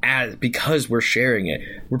because we're sharing it.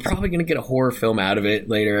 We're probably going to get a horror film out of it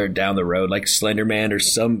later down the road, like Slender Man or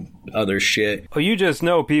some other shit. Well, you just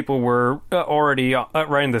know people were already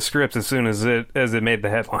writing the scripts as soon as it made the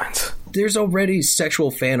headlines. There's already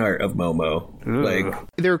sexual fan art of Momo. Like,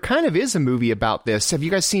 there kind of is a movie about this. Have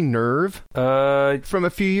you guys seen Nerve? From a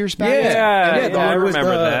few years back? Yeah, I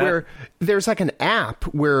remember that. Where there's like an app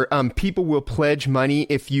where people will pledge money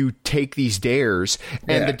if you take these dares,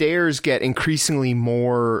 and the dares get increasingly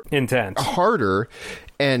more intense, harder.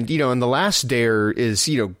 And, and the last dare is,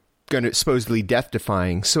 going to supposedly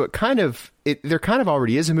death-defying. So there kind of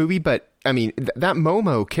already is a movie, but I mean, that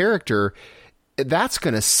Momo character that's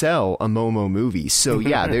going to sell a Momo movie. So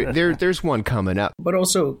yeah, there's one coming up. But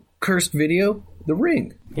also, cursed video, The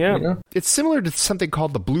Ring. Yeah. You know? It's similar to something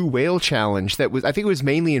called the Blue Whale Challenge that was, I think it was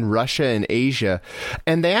mainly in Russia and Asia.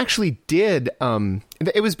 And they actually did,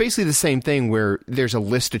 it was basically the same thing where there's a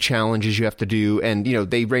list of challenges you have to do. And, you know,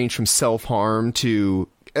 they range from self-harm to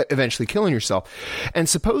eventually killing yourself. And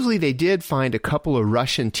supposedly they did find a couple of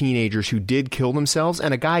Russian teenagers who did kill themselves.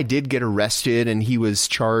 And a guy did get arrested and he was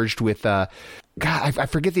charged with, God, I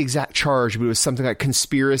forget the exact charge, but it was something like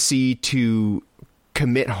conspiracy to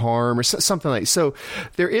commit harm or something like. So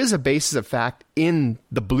there is a basis of fact in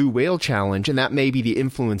the Blue Whale Challenge, and that may be the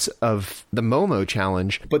influence of the Momo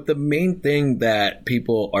Challenge. But the main thing that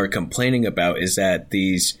people are complaining about is that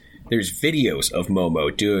there's videos of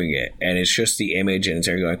Momo doing it, and it's just the image, and it's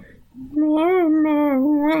her going, Momo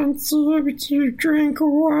wants you to drink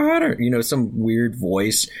water. You know, some weird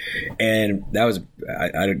voice. And that was,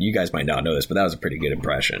 you guys might not know this, but that was a pretty good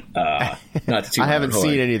impression. Not too I haven't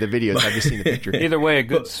seen any of the videos. I've just seen the picture. Either way, a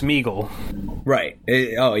good Smeagol. Right.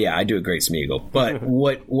 Oh, yeah, I do a great Smeagol. But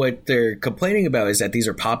what they're complaining about is that these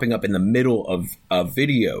are popping up in the middle of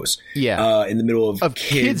videos. Yeah. In the middle of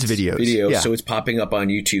kids videos. Yeah. So it's popping up on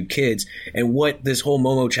YouTube Kids. And what this whole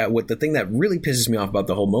Momo what the thing that really pisses me off about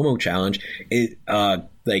the whole Momo Challenge is,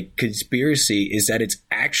 like, conspiracy, is that it's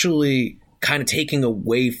actually kind of taking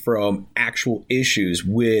away from actual issues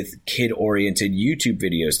with kid-oriented YouTube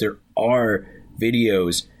videos. There are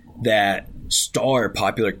videos that star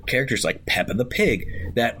popular characters like Peppa the Pig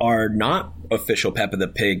that are not official Peppa the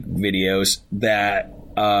Pig videos that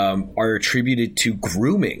are attributed to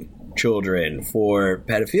grooming children for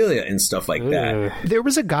pedophilia and stuff like that. There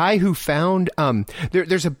was a guy who found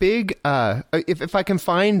there's a big if I can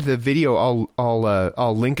find the video,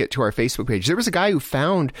 I'll link it to our Facebook page. There was a guy who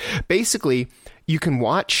found, basically you can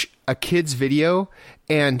watch a kid's video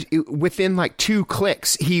and within like 2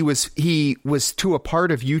 clicks he was to a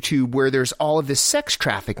part of YouTube where there's all of this sex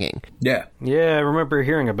trafficking. Yeah, I remember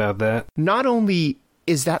hearing about that. Not only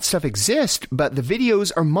is that stuff exist, but the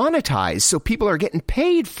videos are monetized, so people are getting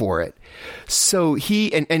paid for it. So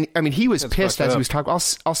he and I mean, he was pissed as he was talking.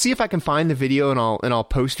 I'll see if I can find the video and I'll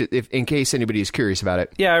post it in case anybody is curious about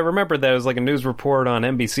it. Yeah, I remember that. It was like a news report on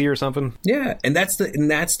NBC or something. Yeah, and that's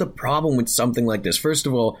the problem with something like this. First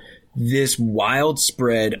of all, this wild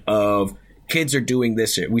spread of kids are doing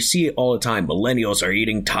this. We see it all the time. Millennials are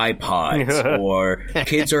eating Tide Pods, or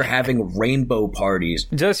kids are having rainbow parties.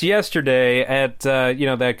 Just yesterday at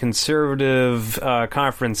that conservative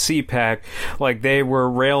conference, CPAC, like they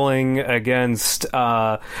were railing against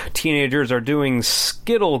teenagers are doing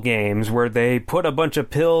Skittle games where they put a bunch of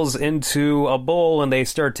pills into a bowl and they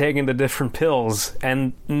start taking the different pills,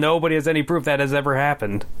 and nobody has any proof that has ever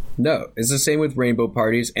happened. No, it's the same with rainbow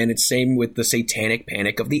parties, and it's same with the satanic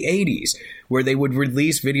panic of the 80s, where they would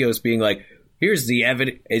release videos being like, here's the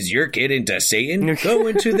evidence. Is your kid into Satan? Go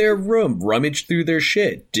into their room, rummage through their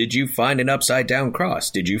shit. Did you find an upside down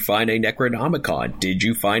cross? Did you find a Necronomicon? Did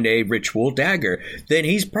you find a ritual dagger? Then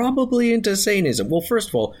he's probably into Satanism. Well, first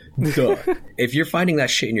of all, duh. If you're finding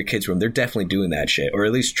that shit in your kid's room, they're definitely doing that shit, or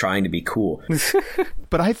at least trying to be cool.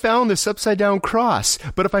 But I found this upside down cross.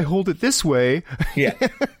 But if I hold it this way, yeah,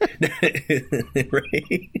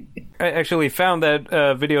 right. I actually found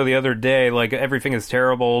that video the other day. Like, everything is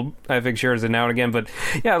terrible. I think shares it now and again, but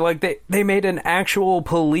yeah, like they made an actual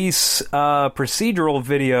police procedural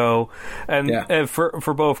video, and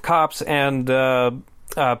for both cops and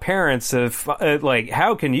parents of like,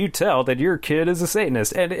 how can you tell that your kid is a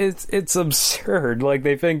Satanist? And it's absurd. Like,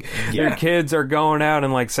 they think their kids are going out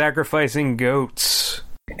and like sacrificing goats.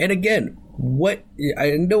 And again, what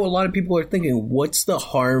I know a lot of people are thinking, what's the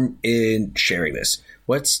harm in sharing this?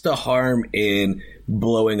 What's the harm in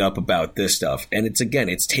blowing up about this stuff? And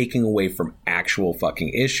it's taking away from actual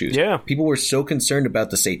fucking issues. Yeah. People were so concerned about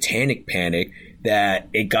the satanic panic that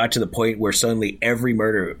it got to the point where suddenly every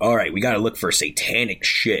murder, all right, we got to look for satanic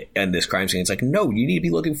shit in this crime scene. It's like, no, you need to be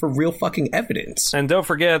looking for real fucking evidence. And don't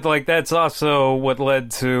forget, like, that's also what led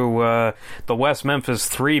to the West Memphis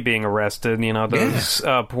 3 being arrested. You know, those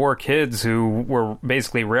poor kids who were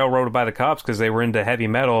basically railroaded by the cops because they were into heavy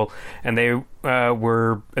metal, and they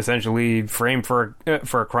were essentially framed for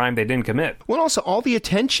a crime they didn't commit. Well, also, all the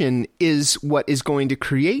attention is what is going to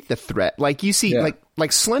create the threat. Like, you see,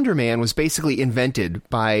 like Slender Man was basically invented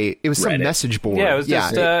by, it was some Reddit message board. Yeah,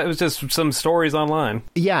 it was just some stories online.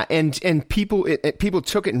 Yeah, and people people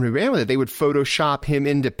took it and ran with it. They would Photoshop him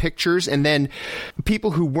into pictures, and then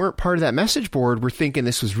people who weren't part of that message board were thinking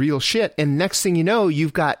this was real shit. And next thing you know,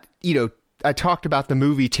 you've got, I talked about the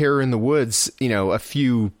movie Terror in the Woods, a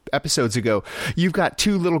few episodes ago. You've got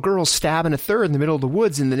two little girls stabbing a third in the middle of the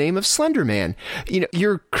woods in the name of Slender Man.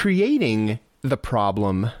 You're creating the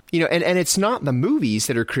problem, and it's not the movies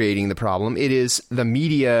that are creating the problem. It is the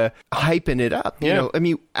media hyping it up. Yeah.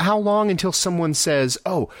 How long until someone says,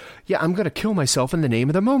 oh, yeah, I'm going to kill myself in the name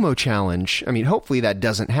of the Momo Challenge? Hopefully that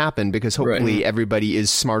doesn't happen, because hopefully everybody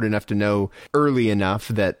is smart enough to know early enough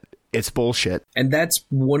that it's bullshit. And that's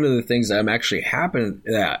one of the things that I'm actually happy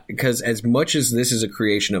that, because as much as this is a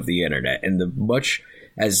creation of the internet, and the much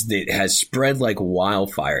as it has spread like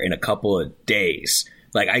wildfire in a couple of days.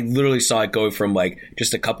 Like, I literally saw it go from, like,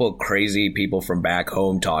 just a couple of crazy people from back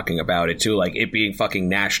home talking about it to, like, it being fucking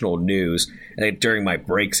national news during my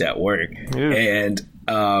breaks at work. Yeah. And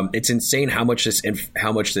it's insane how much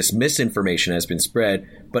this misinformation has been spread.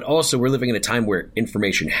 But also, we're living in a time where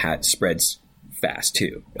information spreads fast,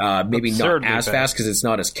 too. Maybe not as fast because it's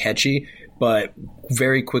not as catchy. But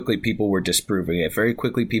very quickly, people were disproving it. Very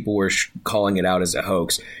quickly, people were calling it out as a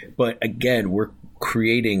hoax. But again, we're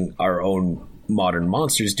creating our own modern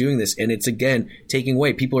monsters doing this, and it's again taking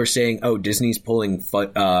away. People are saying, oh, Disney's pulling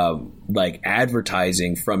like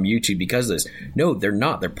advertising from YouTube because of this. No, they're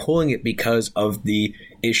not. They're pulling it because of the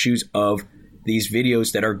issues of these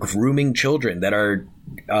videos that are grooming children, that are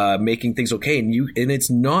making things okay. And it's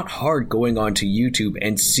not hard going onto YouTube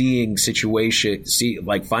and seeing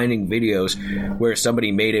like finding videos where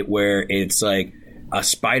somebody made it where it's like a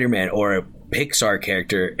Spider-Man or a Pixar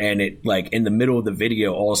character, and it, like, in the middle of the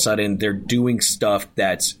video, all of a sudden they're doing stuff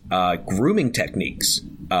that's grooming techniques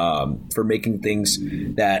for making things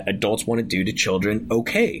that adults want to do to children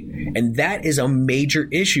okay. And that is a major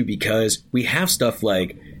issue, because we have stuff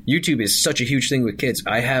like YouTube is such a huge thing with kids.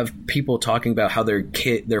 I have people talking about how their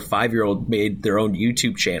 5-year-old made their own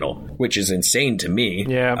YouTube channel, which is insane to me.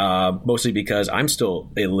 Yeah. Mostly because I'm still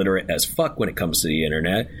illiterate as fuck when it comes to the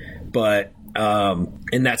internet. But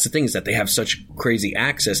and that's the thing, is that they have such crazy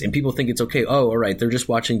access, and people think it's okay. Oh, all right, they're just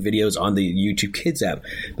watching videos on the YouTube Kids app,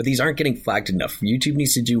 but these aren't getting flagged enough. YouTube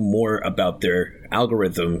needs to do more about their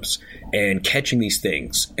algorithms and catching these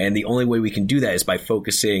things, and the only way we can do that is by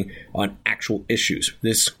focusing on actual issues.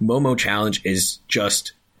 This Momo Challenge is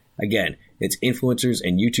just, again, it's influencers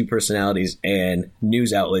and YouTube personalities and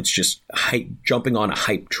news outlets just jumping on a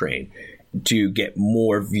hype train to get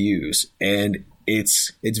more views, and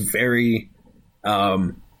it's very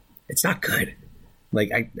it's not good. Like,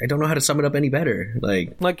 I don't know how to sum it up any better.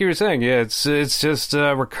 Like you were saying, yeah, it's just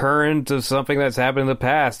recurrent of something that's happened in the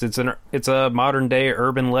past. It's a modern day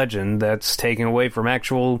urban legend that's taken away from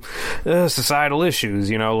actual societal issues.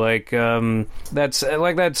 That's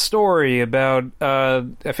like that story about I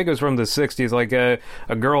think it was from the 60s. Like a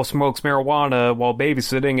girl smokes marijuana while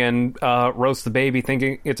babysitting and roasts the baby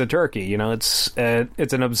thinking it's a turkey. It's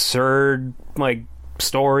an absurd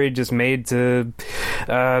story just made to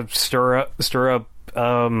stir up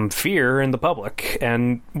fear in the public,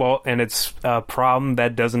 and it's a problem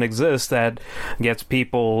that doesn't exist, that gets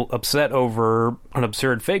people upset over an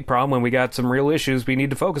absurd fake problem when we got some real issues we need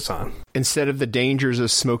to focus on. Instead of the dangers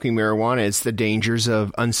of smoking marijuana, it's the dangers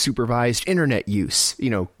of unsupervised internet use,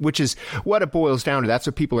 which is what it boils down to. That's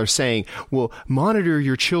what people are saying. Well, monitor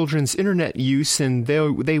your children's internet use and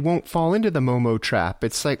they won't fall into the Momo trap.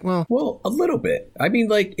 It's like, well, a little bit. I mean,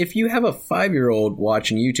 like, if you have a 5-year-old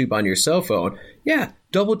watching YouTube on your cell phone, yeah,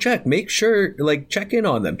 double check, make sure, check in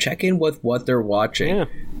on them, check in with what they're watching. Yeah.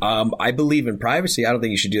 I believe in privacy. I don't think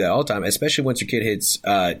you should do that all the time, especially once your kid hits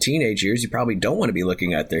teenage years. You probably don't want to be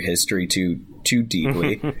looking at their history too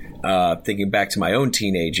deeply. Thinking back to my own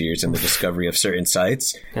teenage years and the discovery of certain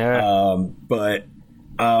sites. Yeah. But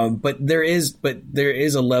there is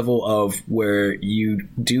a level of where you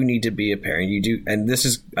do need to be a parent. You do, and this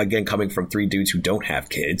is again coming from 3 dudes who don't have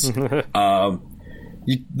kids.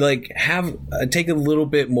 You take a little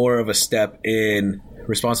bit more of a step in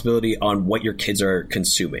responsibility on what your kids are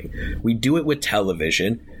consuming. We do it with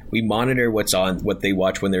television. We monitor what they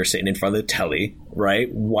watch when they're sitting in front of the telly,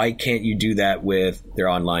 right? Why can't you do that with their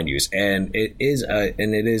online use? And it is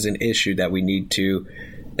an issue that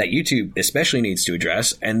that YouTube especially needs to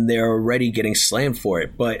address, and they're already getting slammed for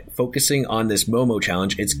it. But focusing on this Momo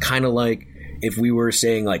Challenge, it's kind of like if we were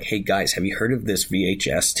saying, like, hey guys, have you heard of this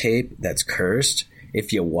VHS tape that's cursed?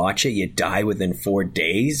 If you watch it, you die within 4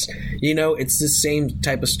 days. It's the same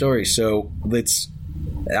type of story. So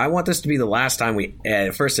I want this to be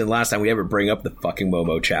the first and last time we ever bring up the fucking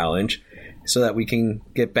Momo Challenge, so that we can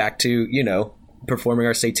get back to, performing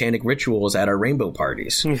our satanic rituals at our rainbow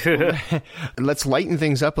parties. Let's lighten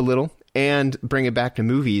things up a little and bring it back to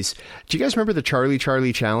movies. Do you guys remember the Charlie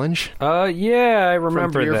Challenge? Yeah, I remember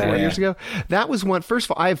from 3 or 4 years ago. That was one. First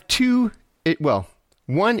of all, I have two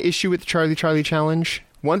one issue with the Charlie Challenge,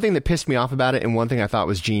 one thing that pissed me off about it, and one thing I thought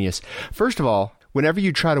was genius. First of all, whenever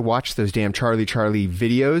you try to watch those damn Charlie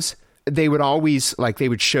videos, they would always, like, they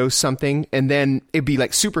would show something, and then it'd be,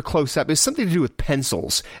 like, super close up. It's something to do with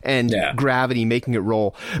pencils and gravity making it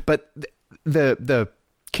roll. But the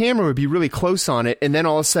camera would be really close on it, and then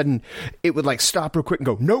all of a sudden, it would, like, stop real quick and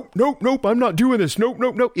go, nope, I'm not doing this. Nope.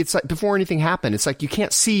 It's like, before anything happened, it's like you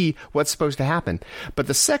can't see what's supposed to happen. But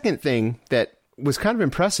the second thing that was kind of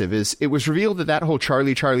impressive is it was revealed that whole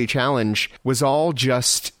Charlie Challenge was all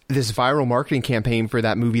just this viral marketing campaign for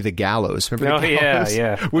that movie, The Gallows. Remember The Gallows?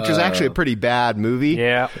 Yeah. Which was actually a pretty bad movie.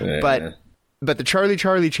 Yeah. But the Charlie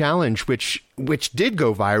Challenge, which did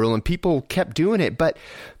go viral and people kept doing it, but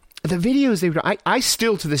the videos I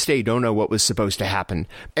still to this day don't know what was supposed to happen.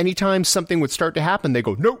 Anytime something would start to happen, they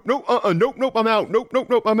go, nope, I'm out. Nope,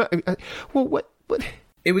 I'm out. Well, what?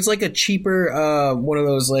 It was like a cheaper, one of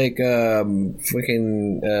those like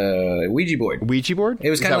freaking Ouija board. Ouija board?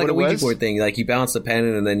 It was kind of like a Ouija board thing. Like you balance the pen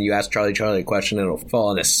and then you ask Charlie a question and it'll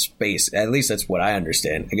fall into space. At least that's what I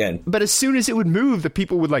understand. Again. But as soon as it would move, the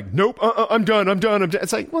people would like, nope, I'm done.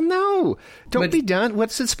 It's like, well, no, don't be done.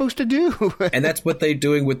 What's it supposed to do? And that's what they're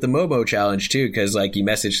doing with the Momo challenge too. Because like you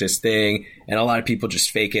message this thing and a lot of people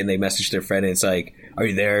just fake it and they message their friend and it's like, are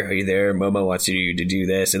you there? Momo wants you to do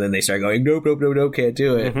this. And then they start going, nope, can't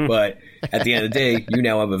do it. Mm-hmm. But at the end of the day, you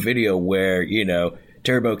now have a video where,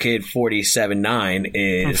 Turbo Kid 47.9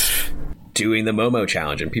 is doing the Momo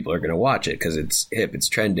challenge and people are going to watch it because it's hip, it's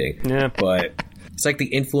trending. Yeah. But it's like the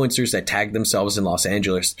influencers that tagged themselves in Los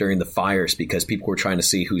Angeles during the fires because people were trying to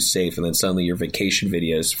see who's safe. And then suddenly your vacation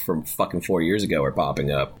videos from fucking 4 years ago are popping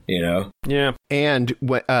up, Yeah. And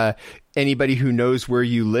anybody who knows where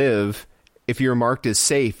you live, if you're marked as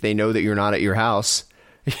safe, they know that you're not at your house.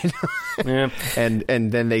 Yeah. And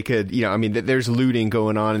then they could, there's looting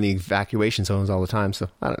going on in the evacuation zones all the time. So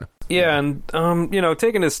I don't know. Yeah. And,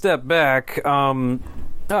 taking a step back,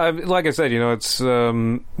 like I said, it's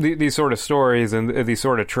these sort of stories and these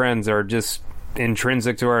sort of trends are just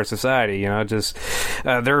intrinsic to our society. There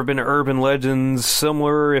have been urban legends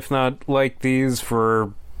similar, if not like these,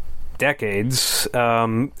 for decades.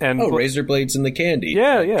 Razor blades in the candy.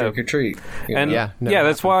 Yeah. Trick or treat.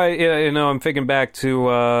 That's why I'm thinking back to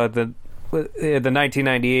the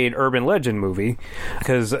 1998 Urban Legend movie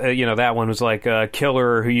because that one was like a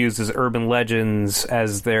killer who uses urban legends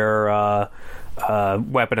as their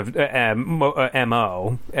weapon of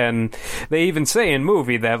MO, and they even say in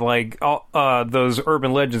movie that like those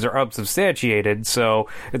urban legends are unsubstantiated, so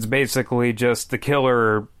it's basically just the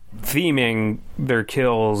killer theming their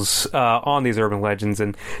kills on these urban legends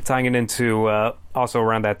and tying it into also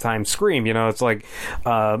around that time Scream. It's like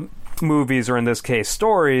movies, or in this case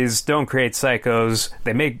stories, don't create psychos,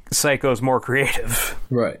 they make psychos more creative.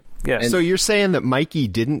 Right. Yeah. So you're saying that Mikey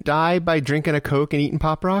didn't die by drinking a Coke and eating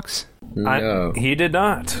Pop Rocks? No. He did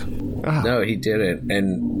not. Oh. No, he didn't.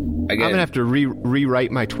 And again, I'm gonna have to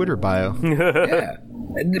rewrite my Twitter bio. Yeah.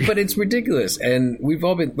 But it's ridiculous. And we've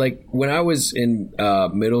all been like, when I was in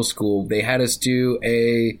middle school, they had us do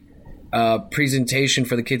a presentation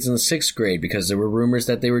for the kids in the 6th grade because there were rumors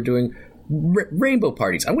that they were doing rainbow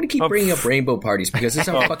parties. I'm going to keep bringing up rainbow parties because this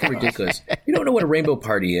sounds fucking ridiculous. You don't know what a rainbow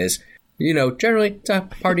party is. Generally it's a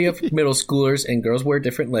party of middle schoolers and girls wear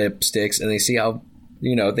different lipsticks and they see how,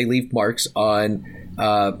 they leave marks on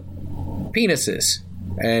penises.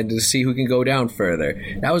 And to see who can go down further.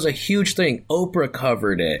 That was a huge thing. Oprah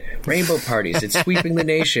covered it. Rainbow parties. It's sweeping the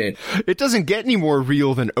nation. It doesn't get any more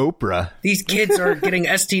real than Oprah. These kids are getting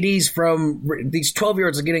STDs from... These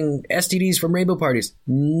 12-year-olds are getting STDs from rainbow parties.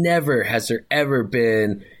 Never has there ever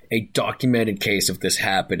been a documented case of this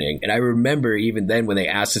happening. And I remember even then when they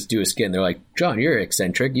asked us to do a skit, and they're like, John, you're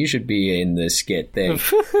eccentric. You should be in this skit thing.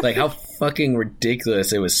 Like, how fucking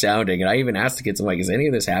ridiculous it was sounding. And I even asked the kids, I'm like, is any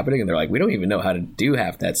of this happening? And they're like, we don't even know how to do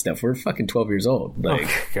half that stuff. We're fucking 12 years old. Like,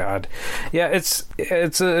 oh, God. Yeah, it's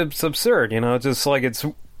absurd, just like it's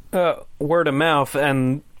word of mouth.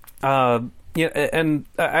 And yeah, and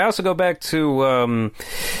I also go back to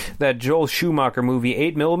that Joel Schumacher movie,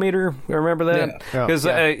 8mm. Remember that?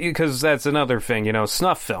 Because that's another thing,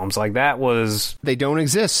 snuff films like that was they don't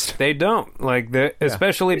exist. They don't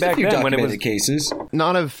especially back then when it was cases.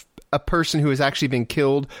 Not of a person who has actually been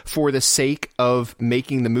killed for the sake of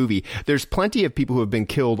making the movie. There's plenty of people who have been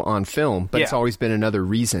killed on film, but it's always been another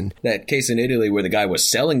reason. That case in Italy where the guy was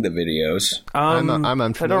selling the videos. I'm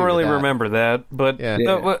unfamiliar I don't really with that. remember that, but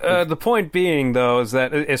the point being, though, is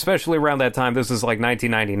that especially around that time, this is like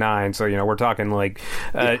 1999, so we're talking like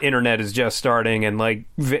internet is just starting, and like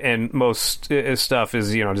and most stuff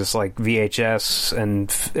is just like VHS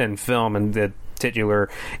and film, and that titular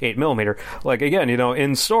 8mm. Like, again,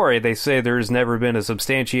 in story, they say there's never been a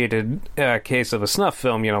substantiated case of a snuff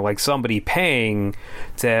film, like somebody paying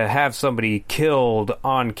to have somebody killed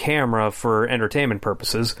on camera for entertainment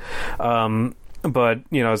purposes. But,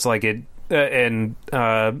 it's like and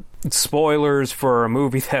spoilers for a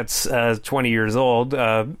movie that's 20 years old.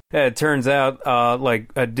 It turns out,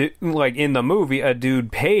 in the movie, a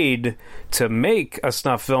dude paid to make a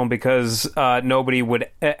snuff film because nobody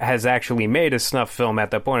has actually made a snuff film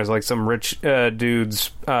at that point. It's like some rich dude's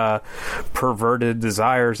perverted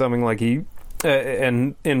desire or something. Like he.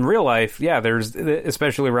 And in real life, there's,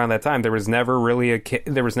 especially around that time, there was never really a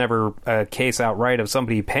case outright of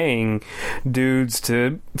somebody paying dudes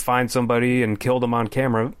to find somebody and kill them on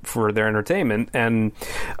camera for their entertainment. And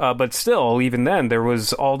but still, even then, there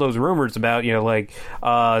was all those rumors about, like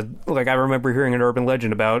I remember hearing an urban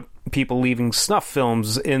legend about people leaving snuff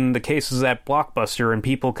films in the cases at Blockbuster and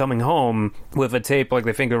people coming home with a tape like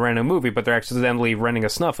they think they're renting a movie, but they're accidentally renting a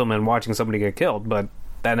snuff film and watching somebody get killed. But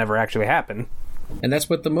that never actually happened. And that's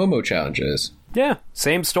what the Momo Challenge is. Yeah,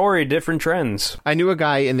 same story, different trends. I knew a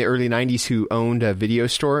guy in the early 90s who owned a video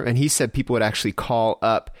store, and he said people would actually call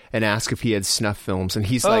up and ask if he had snuff films. And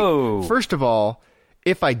he's like, first of all,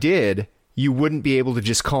 if I did, you wouldn't be able to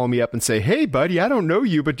just call me up and say, hey, buddy, I don't know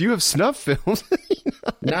you, but do you have snuff films?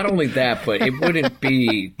 Not only that, but it wouldn't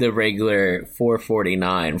be the regular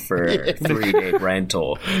 $4.49 for a 3-day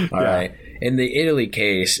rental. All right. In the Italy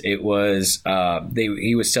case, it was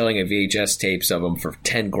he was selling a VHS tapes of them for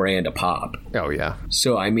 $10,000 a pop. Oh yeah.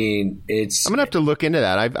 So I mean, I'm gonna have to look into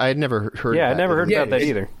that. I had never heard. Yeah, of that. I never heard about that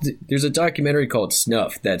either. There's a documentary called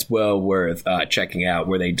Snuff that's well worth checking out,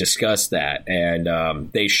 where they discuss that,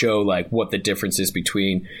 and they show like what the difference is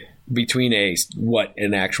between what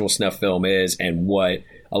an actual snuff film is and what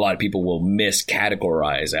a lot of people will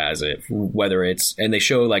miscategorize as it, whether it's, and they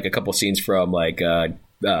show like a couple scenes from like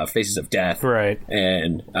Faces of Death, right,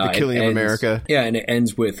 and The Killing of America. Yeah, and it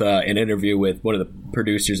ends with an interview with one of the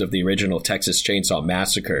producers of the original Texas Chainsaw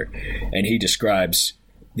Massacre, and he describes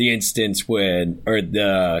the instance when, or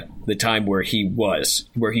the time where he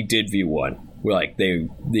did view one, where like they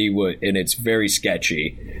would, and it's very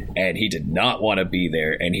sketchy, and he did not want to be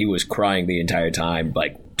there, and he was crying the entire time,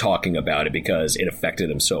 like talking about it because it affected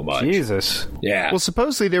him so much. Jesus. Yeah. Well,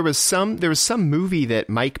 supposedly there was some movie that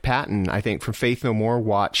Mike Patton, I think, from Faith No More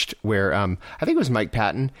watched, where I think it was Mike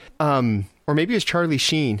Patton, or maybe it was Charlie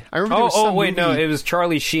Sheen. I remember. No, it was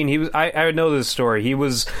Charlie Sheen. He was. I know this story. He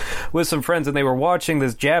was with some friends, and they were watching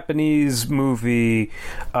this Japanese movie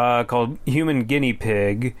called Human Guinea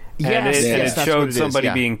Pig. And it showed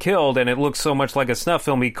somebody being killed, and it looked so much like a snuff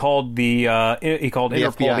film. He called Interpol, the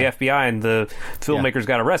FBI, and the filmmakers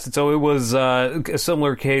got arrested. So it was a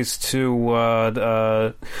similar case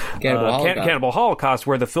to Cannibal Holocaust,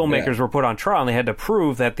 where the filmmakers were put on trial, and they had to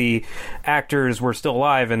prove that the actors were still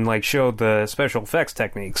alive and like showed the special effects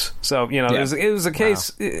techniques. So it was a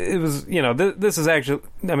case. Wow. It was this is actually.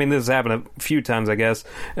 I mean, this has happened a few times, I guess,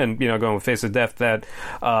 and going with Face of Death that.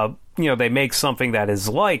 They make something that is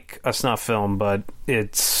like a snuff film, but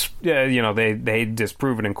it's, they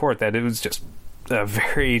disprove it in court that it was just a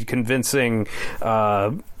very convincing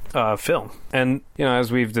film. And,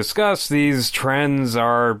 as we've discussed, these trends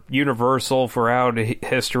are universal throughout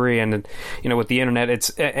history. And, with the internet, it's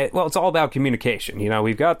all about communication.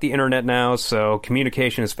 We've got the internet now, so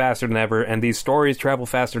communication is faster than ever, and these stories travel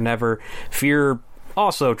faster than ever. Fear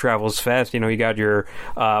also travels fast. You got your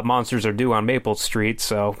Monsters Are Due on Maple Street.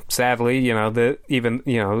 So sadly,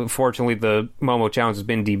 fortunately, the Momo Challenge has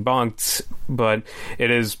been debunked, but it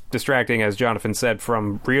is distracting, as Jonathan said,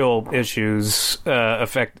 from real issues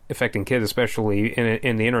affecting kids, especially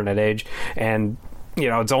in the internet age. And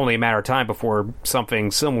it's only a matter of time before something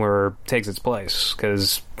similar takes its place,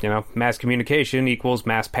 because mass communication equals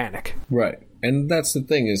mass panic. Right. And that's the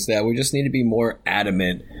thing, is that we just need to be more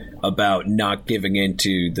adamant about not giving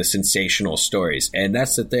into the sensational stories. And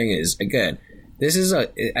that's the thing is, again, this is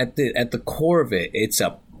at the core of it, it's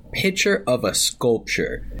a picture of a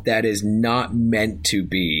sculpture that is not meant to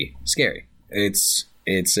be scary. It's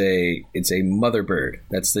a mother bird.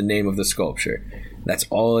 That's the name of the sculpture. That's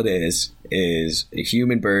all it is a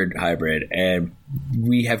human bird hybrid, and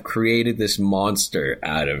we have created this monster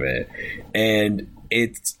out of it. And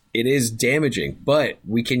it is damaging, but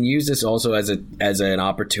we can use this also as an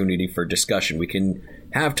opportunity for discussion. We can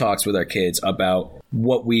have talks with our kids about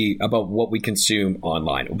what we consume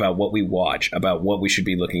online, about what we watch, about what we should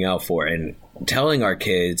be looking out for, and telling our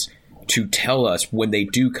kids to tell us when they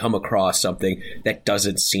do come across something that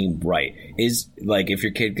doesn't seem right. Is like, if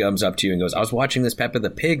your kid comes up to you and goes, I was watching this Peppa the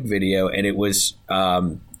Pig video, and it was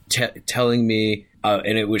telling me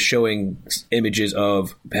and it was showing images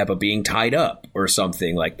of Peppa being tied up or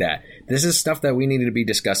something like that. This is stuff that we needed to be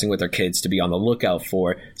discussing with our kids to be on the lookout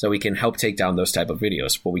for, so we can help take down those type of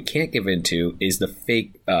videos. What we can't give into is the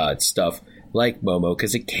fake stuff like Momo,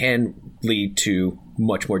 because it can lead to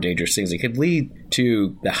much more dangerous things. It could lead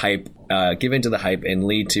to the hype, give into the hype, and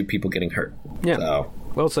lead to people getting hurt. Yeah. So,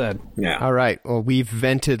 well said. yeah. All right. Well, we've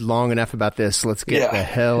vented long enough about this. Let's get the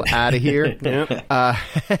hell out of here.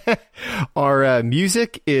 Our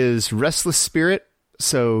music is Restless Spirit,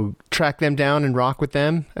 so track them down and rock with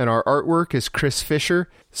them. And our artwork is Chris Fisher,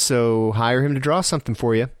 so hire him to draw something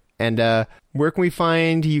for you. And where can we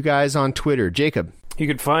find you guys on Twitter? Jacob? You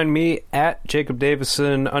can find me at Jacob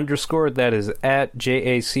Davison _. That is at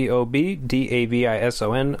JACOB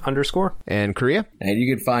DAVISON _. And And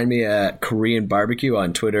you can find me at Korean Barbecue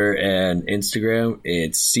on Twitter and Instagram.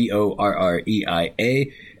 It's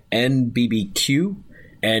CORREIA NBBQ.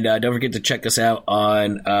 And don't forget to check us out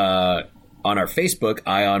on our Facebook,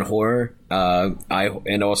 Eye on Horror,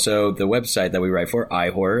 and also the website that we write for,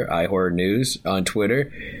 iHorror News on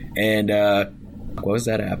Twitter. And what was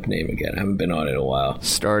that app name again? I haven't been on it in a while.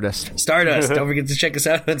 Stardust. Don't forget to check us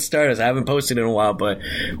out on Stardust. I haven't posted in a while, but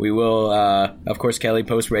we will. Of course, Kelly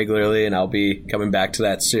posts regularly, and I'll be coming back to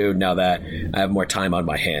that soon now that I have more time on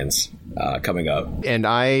my hands coming up. And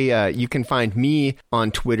you can find me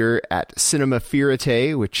on Twitter at Cinema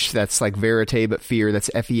Fearite, which that's like verite, but fear, that's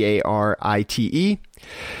FEARITE.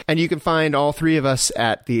 And you can find all three of us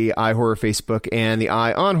at the iHorror Facebook and the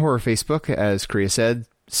Eye on Horror Facebook, as Korea said.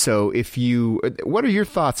 So what are your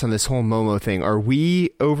thoughts on this whole Momo thing? Are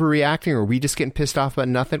we overreacting, or are we just getting pissed off about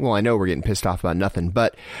nothing? Well, I know we're getting pissed off about nothing,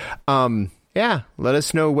 but yeah, let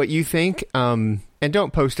us know what you think. And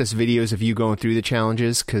don't post us videos of you going through the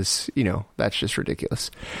challenges, because, that's just ridiculous.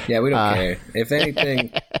 Yeah, we don't care. If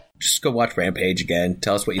anything, just go watch Rampage again.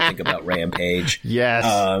 Tell us what you think about Rampage. Yes.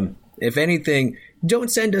 If anything, don't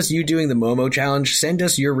send us you doing the Momo challenge. Send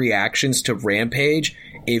us your reactions to Rampage.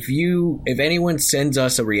 If anyone sends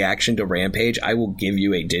us a reaction to Rampage, I will give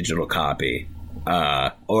you a digital copy.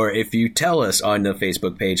 Or if you tell us on the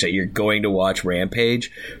Facebook page that you're going to watch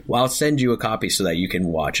Rampage, well, I'll send you a copy so that you can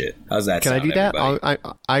watch it. How's that sound? Can I do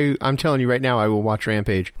that? I'm telling you right now, I will watch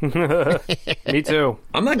Rampage. Me too.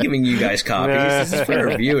 I'm not giving you guys copies. This is for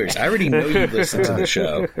our viewers. I already know you listen to the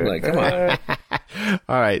show. Like, come on.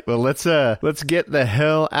 All right. Well, let's get the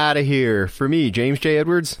hell out of here. For me, James J.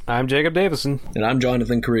 Edwards. I'm Jacob Davison. And I'm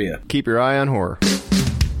Jonathan Correa. Keep your eye on horror.